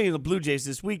 they're playing the Blue Jays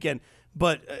this weekend.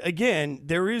 But again,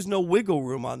 there is no wiggle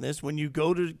room on this. When you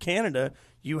go to Canada,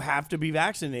 you have to be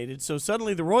vaccinated. So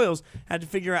suddenly the Royals had to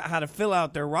figure out how to fill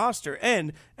out their roster.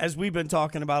 And as we've been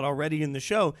talking about already in the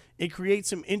show, it creates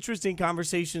some interesting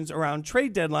conversations around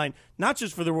trade deadline, not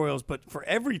just for the Royals, but for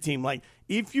every team. Like,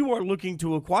 if you are looking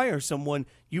to acquire someone,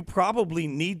 you probably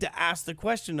need to ask the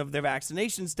question of their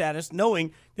vaccination status,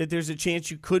 knowing that there's a chance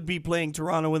you could be playing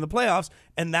Toronto in the playoffs,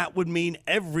 and that would mean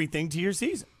everything to your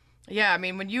season. Yeah, I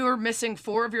mean, when you are missing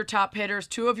 4 of your top hitters,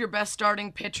 2 of your best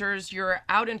starting pitchers, you're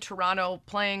out in Toronto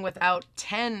playing without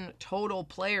 10 total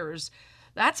players.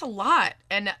 That's a lot.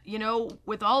 And, you know,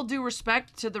 with all due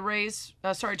respect to the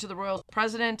Royals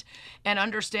president and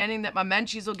understanding that my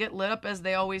Menchies will get lit up as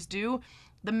they always do,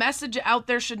 The message out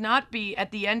there should not be,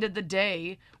 at the end of the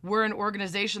day, we're an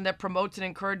organization that promotes and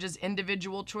encourages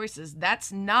individual choices.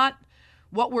 That's not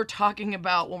what we're talking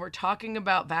about when we're talking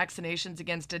about vaccinations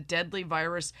against a deadly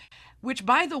virus, which,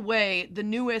 by the way, the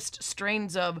newest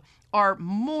strains of are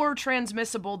more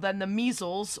transmissible than the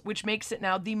measles, which makes it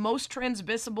now the most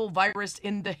transmissible virus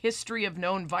in the history of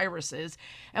known viruses.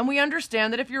 And we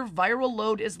understand that if your viral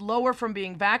load is lower from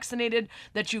being vaccinated,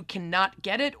 that you cannot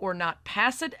get it or not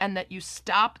pass it, and that you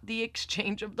stop the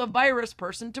exchange of the virus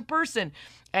person to person.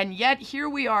 And yet here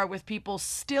we are with people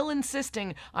still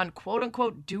insisting on quote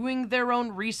unquote doing their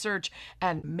own research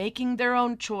and making their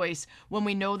own choice when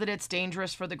we know that it's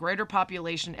dangerous for the greater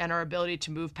population and our ability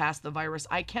to move past the virus.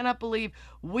 I cannot believe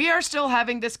we are still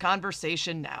having this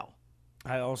conversation now.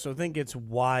 I also think it's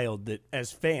wild that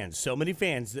as fans, so many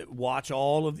fans that watch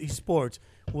all of these sports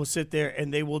will sit there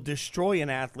and they will destroy an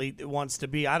athlete that wants to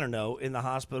be, I don't know, in the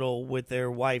hospital with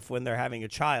their wife when they're having a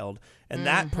child. And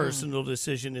that personal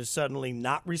decision is suddenly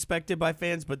not respected by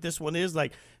fans. But this one is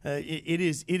like, it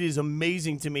is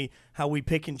amazing to me how we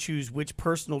pick and choose which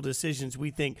personal decisions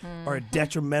we think are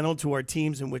detrimental to our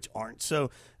teams and which aren't. So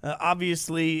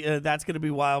obviously that's going to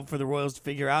be wild for the Royals to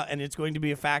figure out. And it's going to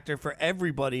be a factor for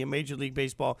everybody in Major League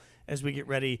Baseball as we get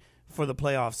ready for the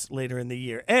playoffs later in the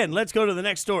year. And let's go to the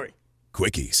next story.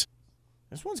 Quickies.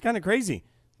 This one's kind of crazy.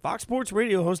 Fox Sports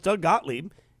Radio host Doug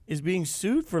Gottlieb is being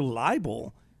sued for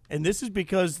libel. And this is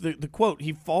because the quote,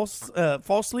 he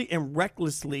falsely and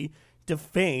recklessly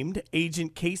defamed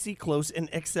agent Casey Close and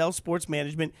Excel Sports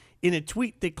Management in a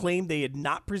tweet that claimed they had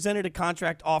not presented a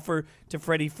contract offer to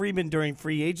Freddie Freeman during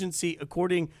free agency,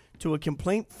 according to a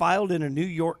complaint filed in a New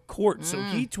York court. So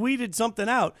he tweeted something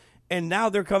out, and now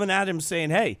they're coming at him saying,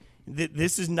 hey,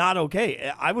 this is not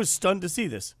okay. I was stunned to see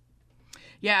this.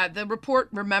 Yeah, the report,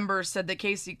 remember, said that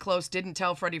Casey Close didn't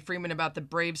tell Freddie Freeman about the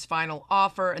Braves' final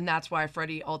offer, and that's why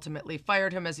Freddie ultimately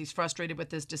fired him, as he's frustrated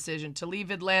with his decision to leave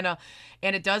Atlanta.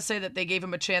 And it does say that they gave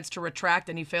him a chance to retract,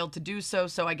 and he failed to do so.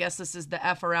 So I guess this is the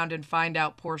F around and find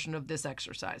out portion of this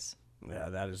exercise. Yeah,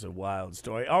 that is a wild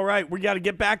story. All right, we got to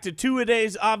get back to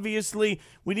two-a-days, obviously.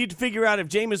 We need to figure out if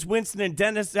Jameis Winston and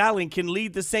Dennis Allen can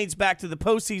lead the Saints back to the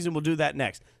postseason. We'll do that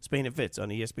next. Spain and Fitz on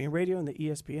ESPN Radio and the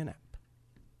ESPN app.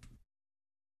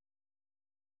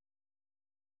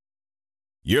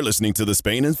 You're listening to the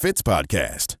Spain and Fitz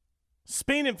podcast.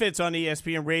 Spain and Fitz on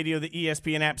ESPN Radio, the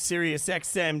ESPN app, Sirius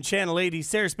XM, Channel 80.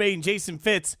 Sarah Spain, Jason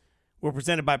Fitz. We're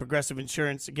presented by Progressive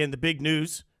Insurance. Again, the big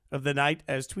news of the night,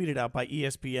 as tweeted out by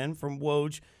ESPN from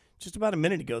Woj just about a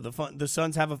minute ago. The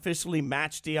Suns have officially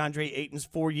matched DeAndre Ayton's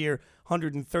 4-year,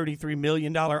 $133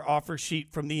 million offer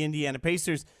sheet from the Indiana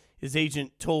Pacers. His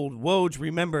agent told Woj,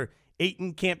 remember,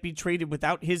 Ayton can't be traded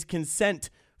without his consent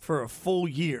for a full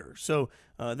year. So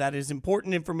that is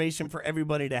important information for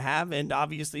everybody to have, and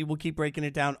obviously we'll keep breaking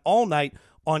it down all night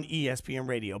on ESPN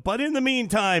Radio. But in the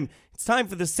meantime, it's time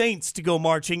for the Saints to go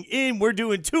marching in. We're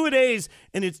doing two-a-days,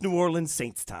 and it's New Orleans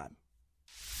Saints time.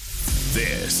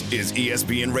 This is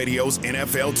ESPN Radio's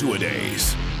NFL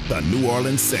Two-A-Days, the New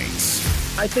Orleans Saints.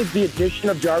 I think the addition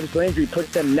of Jarvis Landry puts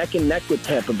them neck and neck with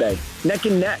Tampa Bay. Neck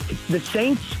and neck. The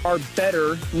Saints are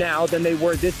better now than they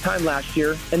were this time last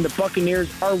year, and the Buccaneers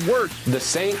are worse. The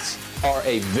Saints are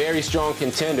a very strong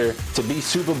contender to be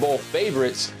Super Bowl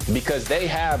favorites because they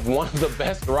have one of the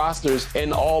best rosters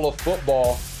in all of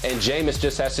football, and Jameis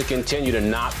just has to continue to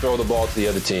not throw the ball to the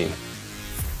other team.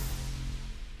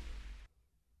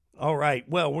 All right,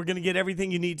 well, we're going to get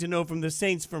everything you need to know from the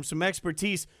Saints from some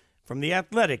expertise from The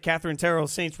Athletic. Catherine Terrell,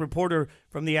 Saints reporter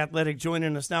from The Athletic,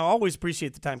 joining us now. Always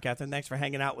appreciate the time, Catherine. Thanks for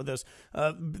hanging out with us.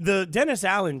 The Dennis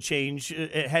Allen change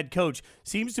at head coach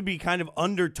seems to be kind of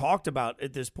under-talked about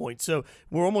at this point. So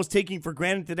we're almost taking for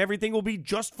granted that everything will be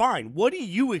just fine. What do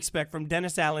you expect from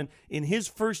Dennis Allen in his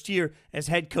first year as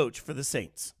head coach for the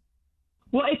Saints?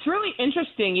 Well, it's really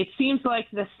interesting. It seems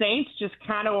like the Saints just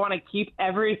kind of want to keep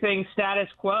everything status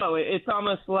quo. It's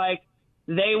almost like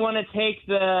they want to take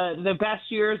the best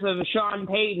years of Sean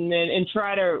Payton and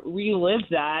try to relive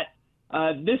that.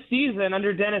 This season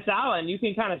under Dennis Allen, you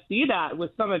can kind of see that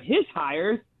with some of his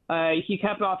hires. He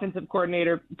kept offensive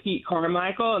coordinator Pete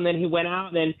Carmichael, and then he went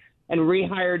out and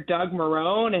rehired Doug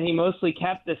Marrone, and he mostly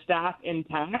kept the staff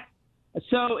intact.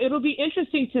 So it'll be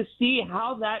interesting to see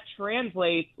how that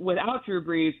translates without Drew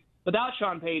Brees, without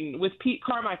Sean Payton, with Pete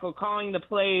Carmichael calling the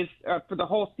plays for the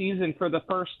whole season for the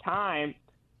first time.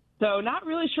 So not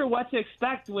really sure what to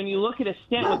expect when you look at a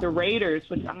stint with the Raiders,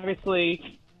 which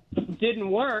obviously didn't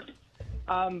work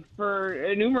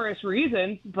for numerous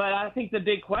reasons. But I think the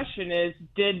big question is,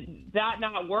 did that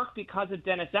not work because of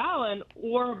Dennis Allen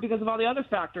or because of all the other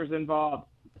factors involved?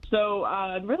 So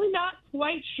really not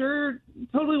quite sure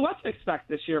totally what to expect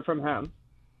this year from him.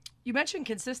 You mentioned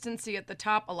consistency at the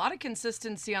top, a lot of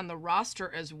consistency on the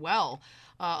roster as well.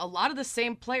 A lot of the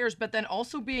same players, but then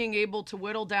also being able to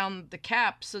whittle down the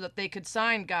cap so that they could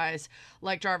sign guys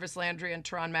like Jarvis Landry and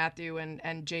Tyrann Mathieu and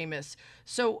Jameis.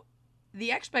 So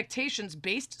the expectations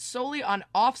based solely on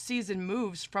off-season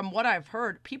moves, from what I've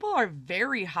heard, people are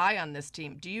very high on this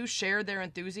team. Do you share their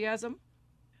enthusiasm?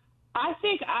 I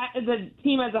think the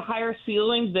team has a higher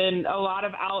ceiling than a lot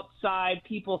of outside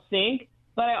people think.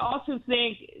 But I also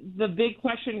think the big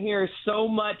question here is so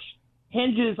much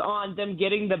hinges on them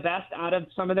getting the best out of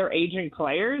some of their aging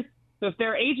players. So if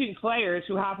they're aging players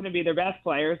who happen to be their best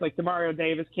players, like DeMario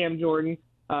Davis, Cam Jordan,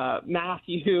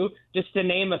 Matthew, just to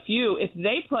name a few, if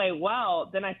they play well,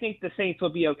 then I think the Saints will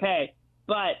be okay.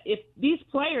 But if these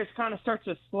players kind of start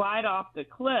to slide off the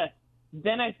cliff,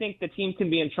 then I think the team can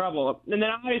be in trouble. And then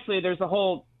obviously there's the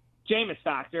whole Jameis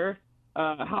factor.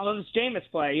 How does Jameis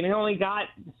play? He only got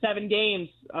 7 games,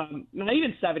 not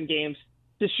even 7 games,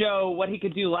 to show what he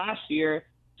could do last year.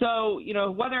 So,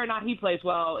 whether or not he plays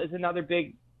well is another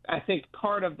big, I think,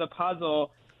 part of the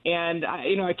puzzle. And,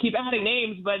 I keep adding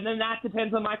names, but then that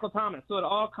depends on Michael Thomas. So it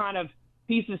all kind of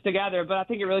pieces together. But I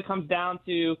think it really comes down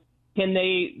to, can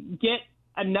they get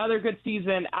another good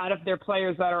season out of their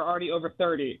players that are already over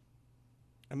 30?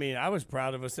 I mean, I was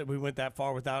proud of us that we went that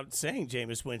far without saying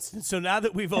Jameis Winston. So now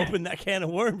that we've opened that can of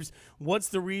worms, what's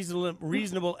the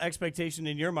reasonable expectation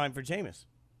in your mind for Jameis?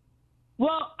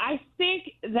 Well, I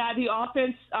think that the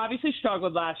offense obviously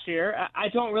struggled last year. I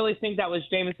don't really think that was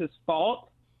Jameis's fault.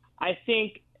 I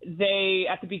think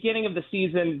at the beginning of the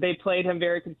season, they played him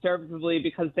very conservatively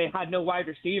because they had no wide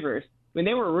receivers. I mean,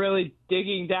 they were really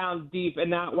digging down deep in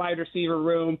that wide receiver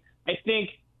room. I think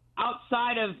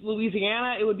outside of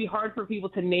Louisiana, it would be hard for people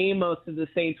to name most of the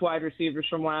Saints wide receivers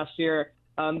from last year.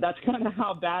 That's kind of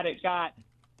how bad it got.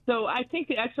 So I think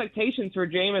the expectations for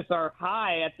Jameis are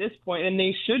high at this point, and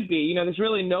they should be. There's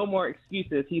really no more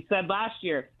excuses. He said last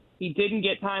year he didn't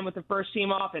get time with the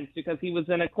first-team offense because he was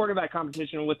in a quarterback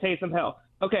competition with Taysom Hill.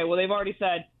 Okay, well, they've already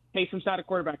said Taysom's not a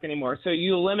quarterback anymore, so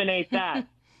you eliminate that.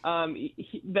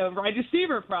 The wide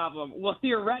receiver problem, well,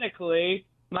 theoretically,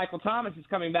 Michael Thomas is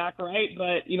coming back, right?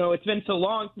 But, it's been so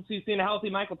long since we've seen a healthy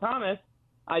Michael Thomas.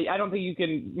 I don't think you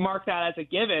can mark that as a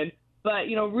given. But,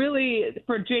 really,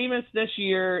 for Jameis this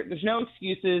year, there's no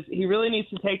excuses. He really needs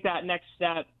to take that next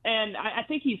step. And I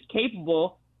think he's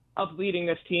capable of leading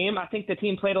this team. I think the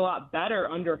team played a lot better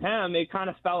under him. It kind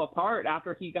of fell apart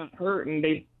after he got hurt, and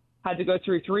they had to go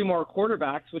through 3 more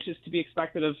quarterbacks, which is to be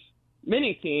expected of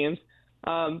many teams.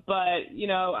 But,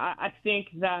 I think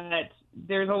that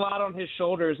there's a lot on his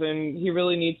shoulders, and he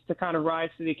really needs to kind of rise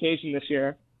to the occasion this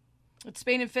year. It's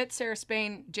Spain and Fitz, Sarah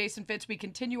Spain, Jason Fitz. We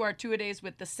continue our two-a-days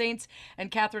with the Saints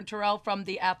and Catherine Terrell from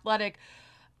The Athletic.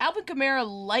 Alvin Kamara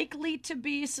likely to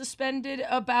be suspended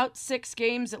about 6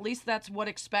 games. At least that's what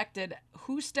expected.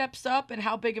 Who steps up, and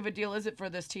how big of a deal is it for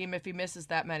this team if he misses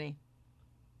that many?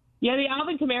 Yeah, the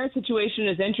Alvin Kamara situation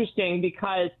is interesting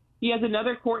because he has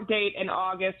another court date in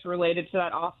August related to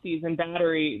that off-season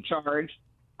battery charge.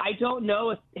 I don't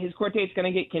know if his court date's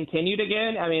going to get continued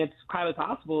again. I mean, it's highly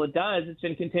possible it does. It's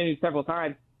been continued several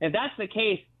times. If that's the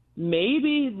case,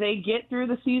 maybe they get through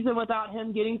the season without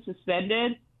him getting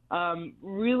suspended.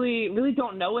 Really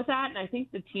don't know with that, and I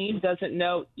think the team doesn't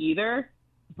know either.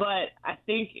 But I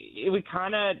think it would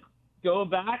kind of go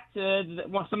back to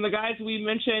some of the guys we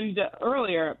mentioned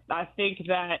earlier. I think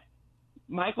that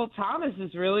Michael Thomas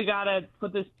has really got to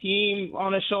put this team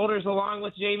on his shoulders along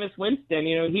with Jameis Winston.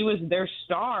 He was their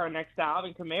star next to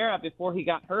Alvin Kamara before he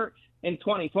got hurt in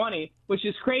 2020, which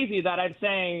is crazy that I'm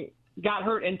saying got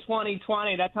hurt in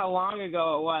 2020. That's how long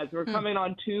ago it was. We're coming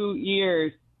on 2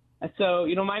 years. So,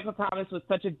 Michael Thomas was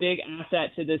such a big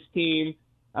asset to this team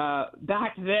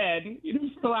back then,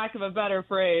 for lack of a better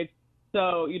phrase.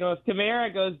 So, if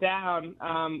Kamara goes down,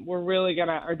 they're really going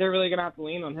to have to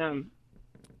lean on him.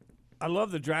 I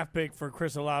love the draft pick for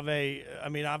Chris Olave. I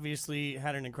mean, obviously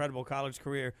had an incredible college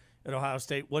career at Ohio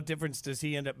State. What difference does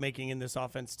he end up making in this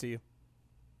offense to you?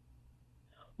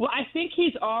 Well, I think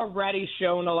he's already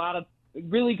shown a lot of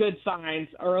really good signs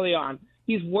early on.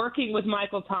 He's working with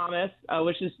Michael Thomas,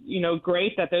 which is,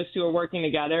 great that those two are working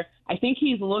together. I think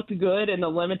he's looked good in the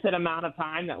limited amount of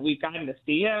time that we've gotten to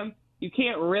see him. You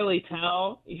can't really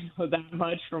tell, that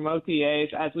much from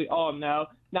OTAs, as we all know,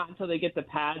 not until they get the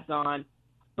pads on.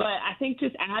 But I think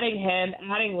just adding him,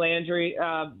 adding Landry,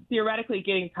 theoretically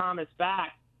getting Thomas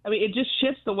back, I mean, it just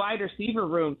shifts the wide receiver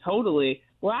room totally.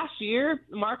 Last year,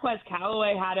 Marquez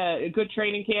Callaway had a good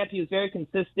training camp. He was very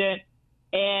consistent.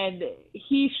 And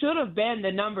he should have been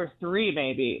the number 3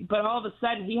 maybe, but all of a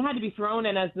sudden he had to be thrown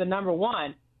in as the number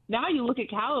 1. Now you look at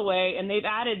Callaway, and they've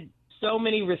added so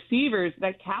many receivers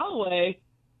that Callaway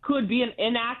could be an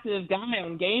inactive guy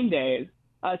on game days.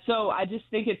 So I just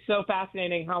think it's so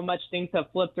fascinating how much things have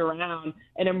flipped around,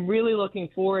 and I'm really looking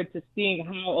forward to seeing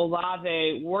how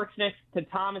Olave works next to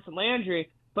Thomas and Landry,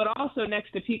 but also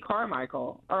next to Pete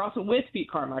Carmichael, or also with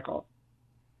Pete Carmichael.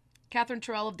 Katherine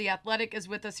Terrell of The Athletic is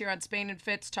with us here on Spain and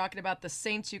Fitz talking about the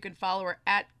Saints. You can follow her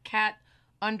at @Kat_Terrell.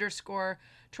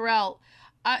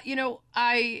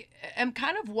 I am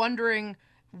kind of wondering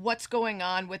what's going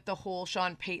on with the whole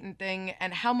Sean Payton thing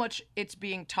and how much it's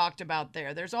being talked about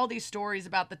there. There's all these stories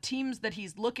about the teams that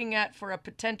he's looking at for a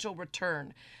potential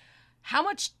return. How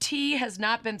much tea has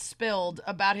not been spilled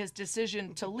about his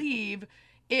decision to leave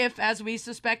if, as we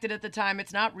suspected at the time,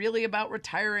 it's not really about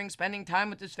retiring, spending time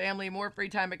with his family, more free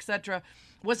time, etc.?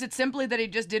 Was it simply that he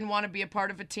just didn't want to be a part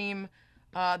of a team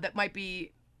that might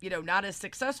be, not as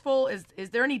successful?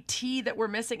 Is there any tea that we're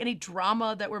missing, any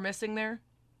drama that we're missing there?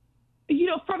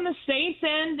 From the Saints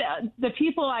end, the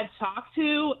people I've talked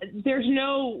to, there's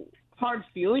no hard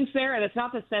feelings there, and it's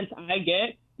not the sense I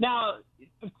get. Now,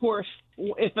 of course,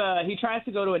 if he tries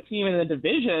to go to a team in the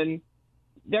division,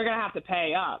 they're going to have to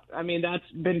pay up. I mean, that's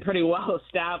been pretty well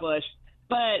established.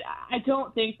 But I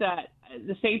don't think that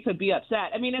the Saints would be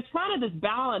upset. I mean, it's kind of this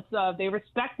balance of they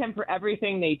respect him for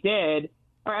everything they did,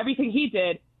 or everything he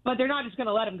did, but they're not just going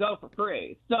to let him go for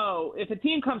free. So if a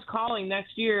team comes calling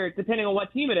next year, depending on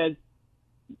what team it is,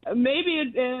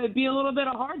 maybe it'd be a little bit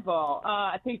of hardball.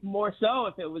 I think more so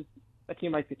if it was a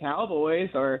team like the Cowboys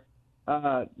or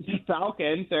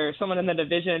Falcons or someone in the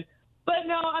division. But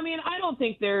no, I mean, I don't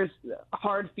think there's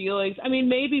hard feelings. I mean,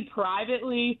 maybe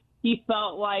privately he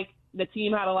felt like the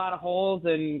team had a lot of holes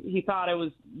and he thought it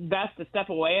was best to step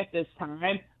away at this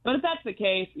time. But if that's the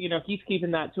case, he's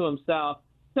keeping that to himself.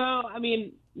 So, I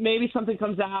mean, maybe something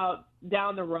comes out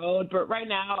down the road. But right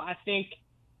now, I think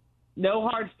no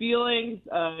hard feelings.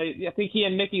 I think he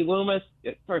and Mickey Loomis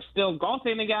are still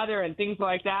golfing together and things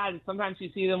like that. And sometimes you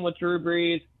see them with Drew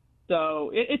Brees. So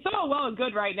it's all well and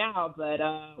good right now, but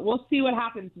we'll see what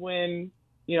happens when,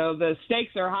 the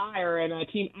stakes are higher and a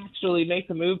team actually makes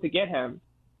a move to get him.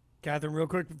 Katherine, real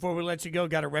quick before we let you go,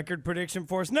 got a record prediction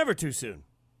for us? Never too soon.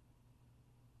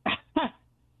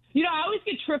 I always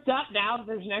get tripped up now that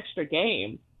there's an extra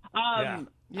game. Yeah.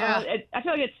 I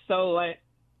feel like it's so lame.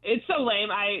 It's so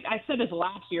lame. I said this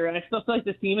last year, and I still feel like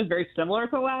this team is very similar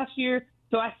to last year,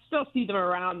 so I still see them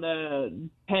around the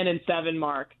 10-7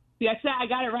 mark. See, I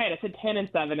got it right. I said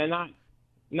 10-7 and not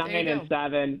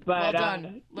 9-7. But well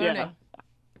done. Learning.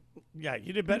 Yeah,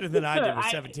 you did better than I did with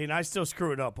 17. I still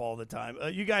screw it up all the time.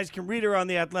 You guys can read her on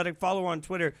The Athletic. Follow her on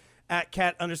Twitter at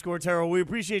 @Kat_Terrell. We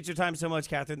appreciate your time so much,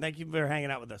 Katherine. Thank you for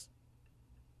hanging out with us.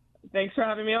 Thanks for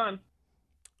having me on.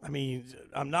 I mean,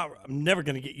 I'm never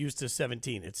going to get used to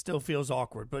 17. It still feels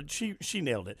awkward, but she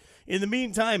nailed it. In the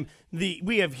meantime,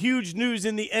 we have huge news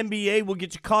in the NBA. We'll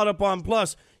get you caught up on.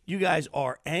 Plus, you guys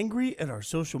are angry at our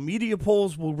social media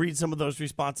polls. We'll read some of those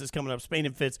responses coming up. Spain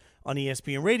and Fitz on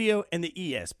ESPN Radio and the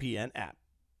ESPN app.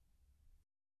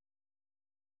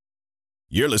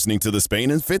 You're listening to the Spain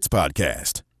and Fitz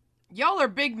podcast. Y'all are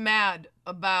big mad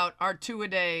about our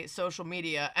two-a-day social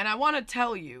media, and I want to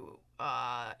tell you,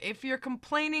 if you're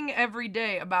complaining every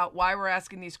day about why we're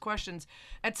asking these questions,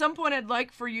 at some point I'd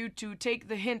like for you to take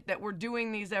the hint that we're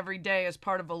doing these every day as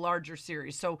part of a larger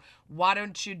series. So why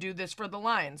don't you do this for the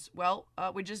Lions? Well,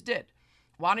 we just did.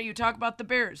 Why don't you talk about the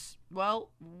Bears? Well,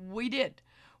 we did.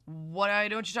 Why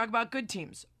don't you talk about good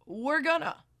teams? We're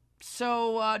gonna.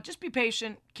 So just be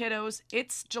patient, kiddos.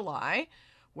 It's July.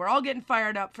 We're all getting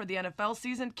fired up for the NFL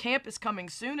season. Camp is coming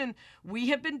soon, and we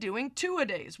have been doing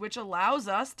two-a-days, which allows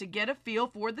us to get a feel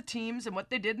for the teams and what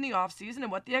they did in the offseason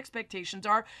and what the expectations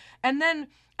are. And then,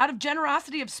 out of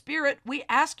generosity of spirit, we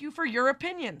ask you for your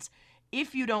opinions.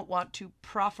 If you don't want to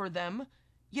proffer them,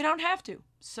 you don't have to.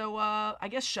 So I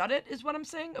guess shut it is what I'm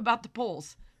saying about the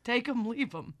polls. Take them,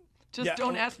 leave them. Just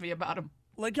don't ask me about them.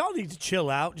 Like, y'all need to chill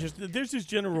out. There's this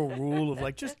general rule of,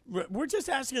 we're just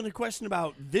asking the question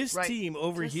about this team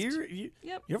over here.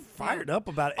 You're fired up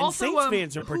about it. And also, Saints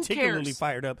fans are particularly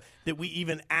fired up that we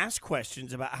even ask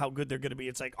questions about how good they're going to be.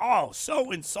 It's like, oh,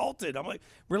 so insulted. I'm like,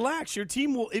 relax. Your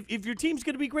team will, if your team's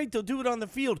going to be great, they'll do it on the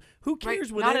field. Who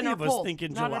cares what any of us think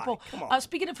in July? Come on.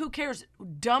 Speaking of who cares,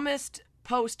 dumbest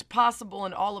post possible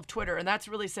in all of Twitter, and that's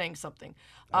really saying something.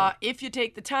 If you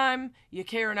take the time, you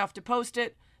care enough to post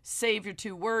it, save your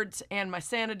 2 words and my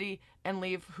sanity, and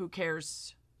leave who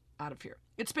cares out of here.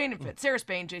 It's Spain and Fitz. Sarah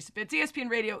Spain, Jason Fitz, ESPN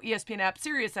Radio, ESPN app,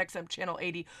 Sirius XM Channel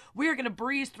 80. We are going to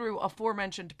breeze through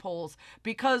aforementioned polls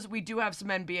because we do have some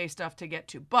NBA stuff to get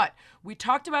to. But we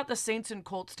talked about the Saints and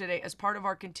Colts today as part of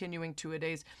our continuing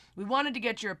two-a-days. We wanted to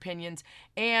get your opinions,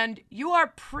 and you are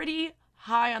pretty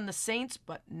high on the Saints,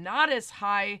 but not as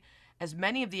high as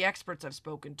many of the experts I've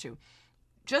spoken to.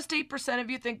 Just 8% of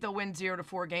you think they'll win 0 to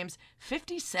 4 games.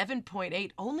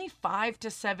 57.8, only 5 to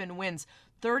 7 wins.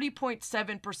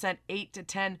 30.7%, 8 to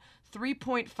 10.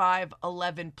 3.5,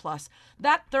 11 plus.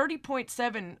 That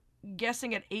 30.7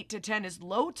 guessing at 8 to 10 is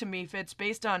low to me, Fitz,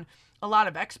 based on a lot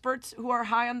of experts who are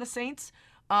high on the Saints.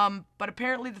 But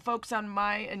apparently the folks on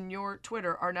my and your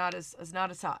Twitter are not as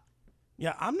hot.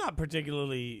 Yeah, I'm not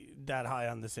particularly that high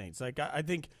on the Saints. Like, I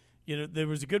think, there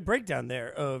was a good breakdown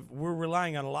there of we're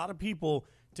relying on a lot of people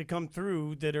to come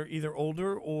through that are either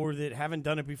older or that haven't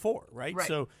done it before, right?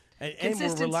 So, and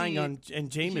we're relying on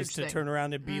Jameis to turn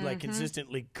around and be, like,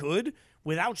 consistently good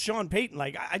without Sean Payton.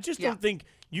 Like, I just don't think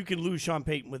you can lose Sean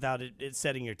Payton without it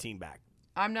setting your team back.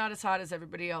 I'm not as hot as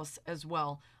everybody else as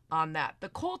well on that. The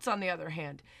Colts, on the other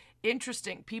hand,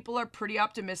 interesting. People are pretty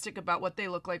optimistic about what they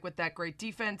look like with that great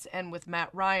defense and with Matt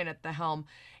Ryan at the helm.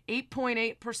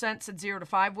 8.8% said 0 to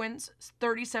 5 wins.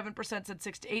 37% said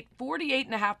 6 to 8.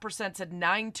 48.5% said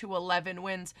 9 to 11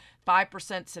 wins.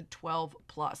 5% said 12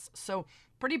 plus. So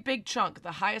pretty big chunk.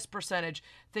 The highest percentage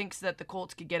thinks that the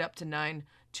Colts could get up to 9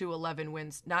 to 11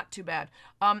 wins. Not too bad.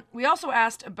 We also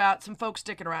asked about some folks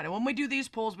sticking around. And when we do these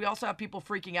polls, we also have people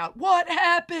freaking out. What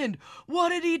happened? What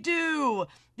did he do?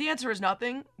 The answer is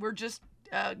nothing. We're just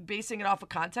basing it off of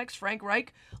context. Frank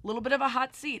Reich, a little bit of a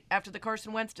hot seat after the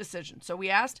Carson Wentz decision. So we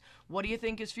asked, what do you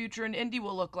think his future in Indy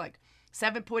will look like?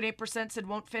 7.8% said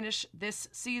won't finish this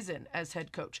season as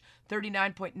head coach.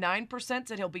 39.9%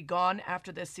 said he'll be gone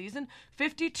after this season.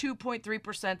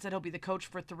 52.3% said he'll be the coach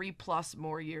for 3+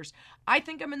 more years. I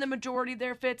think I'm in the majority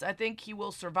there, Fitz. I think he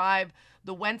will survive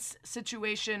the Wentz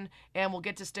situation and will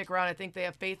get to stick around. I think they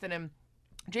have faith in him.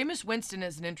 Jameis Winston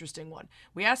is an interesting one.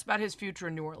 We asked about his future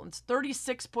in New Orleans.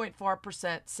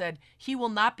 36.4% said he will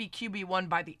not be QB1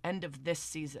 by the end of this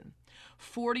season.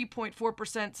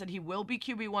 40.4% said he will be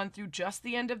QB1 through just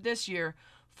the end of this year.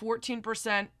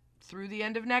 14% through the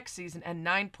end of next season. And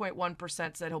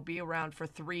 9.1% said he'll be around for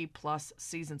 3+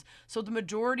 seasons. So the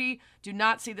majority do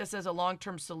not see this as a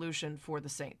long-term solution for the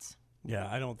Saints. Yeah,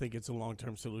 I don't think it's a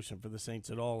long-term solution for the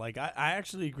Saints at all. Like, I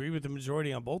actually agree with the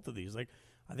majority on both of these. Like,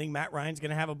 I think Matt Ryan's going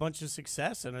to have a bunch of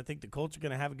success, and I think the Colts are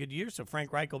going to have a good year, so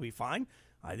Frank Reich will be fine.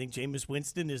 I think Jameis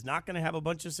Winston is not going to have a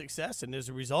bunch of success, and as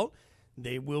a result,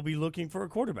 they will be looking for a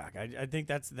quarterback. I think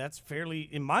that's fairly,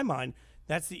 in my mind,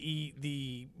 that's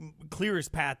the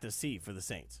clearest path to see for the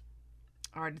Saints.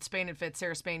 All right, it's Spain and Fitz,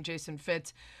 Sarah Spain, Jason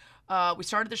Fitz. We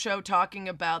started the show talking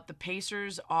about the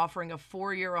Pacers offering a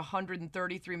 4-year,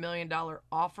 $133 million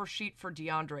offer sheet for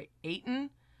DeAndre Ayton.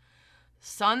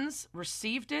 Suns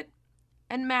received it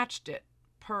and matched it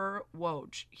per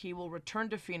Woj. He will return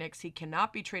to Phoenix. He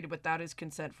cannot be traded without his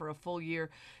consent for a full year.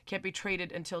 Can't be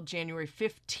traded until January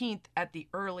 15th at the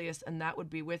earliest, and that would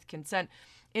be with consent.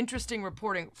 Interesting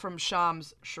reporting from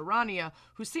Shams Charania,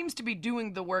 who seems to be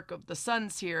doing the work of the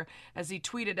Suns here, as he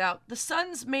tweeted out, the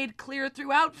Suns made clear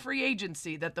throughout free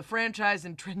agency that the franchise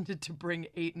intended to bring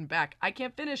Ayton back. I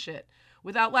can't finish it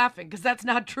without laughing, because that's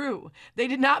not true. They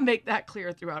did not make that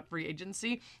clear throughout free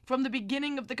agency. From the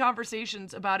beginning of the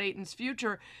conversations about Ayton's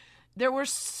future, there were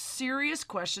serious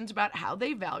questions about how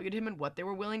they valued him and what they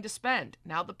were willing to spend.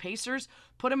 Now the Pacers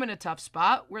put him in a tough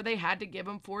spot where they had to give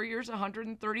him 4 years,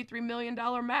 $133 million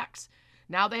max.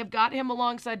 Now they have got him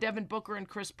alongside Devin Booker and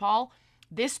Chris Paul.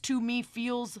 This, to me,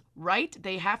 feels right.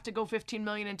 They have to go $15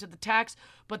 million into the tax,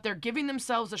 but they're giving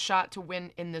themselves a shot to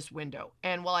win in this window.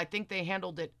 And while I think they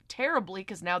handled it terribly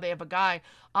because now they have a guy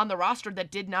on the roster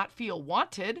that did not feel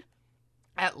wanted,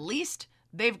 at least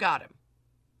they've got him.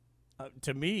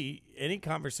 To me, any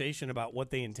conversation about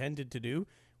what they intended to do,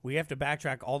 we have to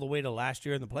backtrack all the way to last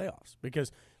year in the playoffs.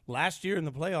 Because last year in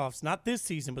the playoffs, not this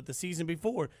season, but the season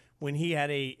before, when he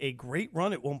had a great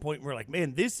run at one point, we're like,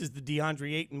 man, this is the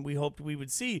DeAndre Ayton we hoped we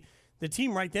would see. The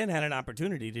team right then had an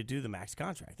opportunity to do the max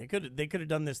contract. They could have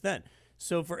done this then.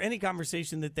 So for any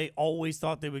conversation that they always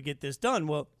thought they would get this done,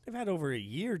 well, they've had over a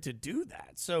year to do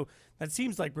that. So that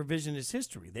seems like revisionist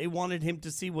history. They wanted him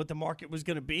to see what the market was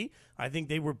going to be. I think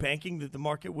they were banking that the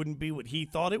market wouldn't be what he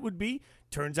thought it would be.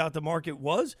 Turns out the market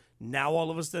was. Now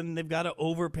all of a sudden they've got to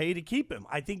overpay to keep him.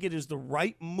 I think it is the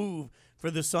right move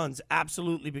for the Suns,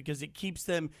 absolutely, because it keeps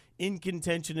them in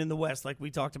contention in the West, like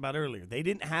we talked about earlier. They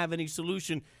didn't have any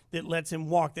solution that lets him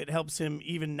walk, that helps him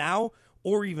even now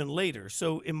or even later.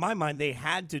 So in my mind, they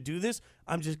had to do this.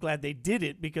 I'm just glad they did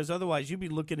it, because otherwise you'd be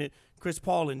looking at Chris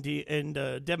Paul and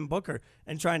Devin Booker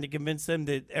and trying to convince them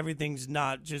that everything's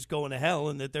not just going to hell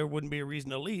and that there wouldn't be a reason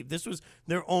to leave. This was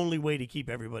their only way to keep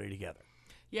everybody together.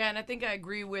 Yeah, and I think I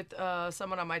agree with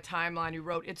someone on my timeline who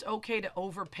wrote, it's okay to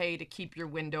overpay to keep your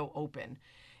window open.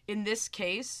 In this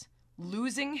case,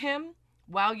 losing him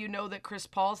while you know that Chris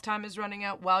Paul's time is running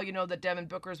out, while you know that Devin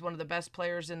Booker is one of the best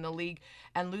players in the league,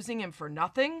 and losing him for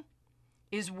nothing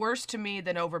is worse to me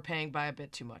than overpaying by a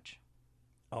bit too much.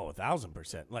 Oh,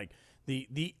 1,000%. Like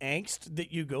the angst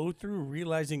that you go through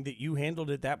realizing that you handled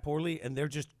it that poorly and they're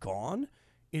just gone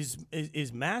is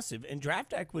massive. And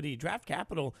draft equity, draft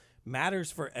capital matters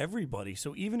for everybody.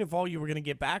 So even if all you were going to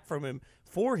get back from him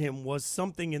for him was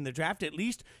something in the draft, at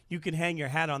least you can hang your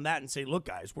hat on that and say, look,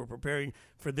 guys, we're preparing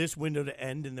for this window to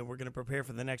end, and then we're going to prepare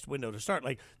for the next window to start.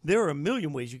 Like, there are a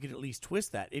million ways you could at least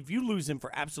twist that. If you lose him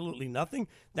for absolutely nothing,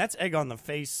 that's egg on the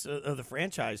face of the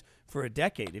franchise for a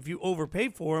decade. If you overpay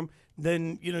for him,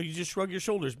 then, you just shrug your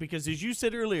shoulders, because as you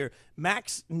said earlier,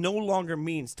 max no longer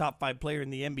means top 5 player in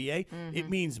the NBA. Mm-hmm. It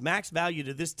means max value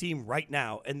to this team right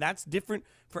now, and that's different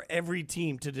for every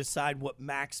team to decide what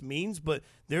max means. But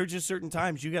there are just certain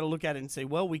times you got to look at it and say,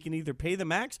 well, we can either pay the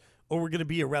max or we're going to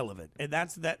be irrelevant, and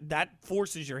that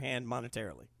forces your hand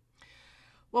monetarily.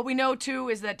 What we know too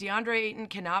is that DeAndre Ayton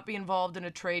cannot be involved in a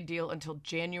trade deal until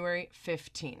January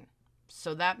 15.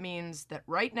 So that means that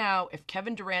right now, if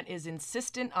Kevin Durant is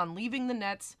insistent on leaving the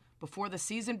Nets before the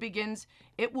season begins,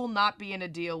 it will not be in a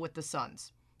deal with the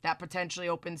Suns. That potentially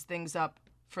opens things up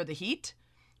for the Heat,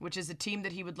 which is a team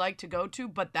that he would like to go to,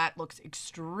 but that looks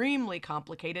extremely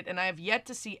complicated, and I have yet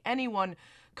to see anyone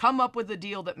come up with a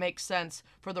deal that makes sense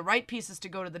for the right pieces to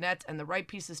go to the Nets and the right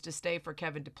pieces to stay for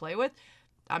Kevin to play with.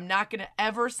 I'm not going to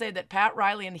ever say that Pat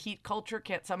Riley and Heat culture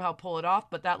can't somehow pull it off,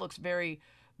 but that looks very,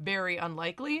 very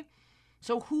unlikely.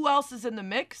 So who else is in the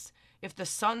mix if the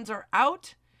Suns are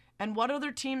out? And what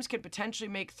other teams could potentially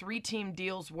make 3-team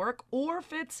deals work? Or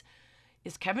if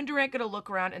is Kevin Durant going to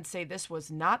look around and say this was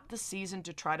not the season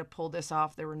to try to pull this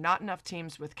off? There were not enough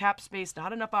teams with cap space,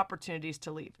 not enough opportunities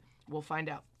to leave. We'll find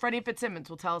out. Freddie Fitzsimmons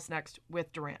will tell us next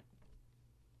with Durant.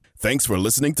 Thanks for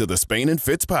listening to the Spain and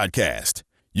Fitz podcast.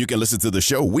 You can listen to the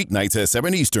show weeknights at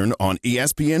 7 Eastern on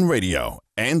ESPN Radio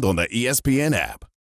and on the ESPN app.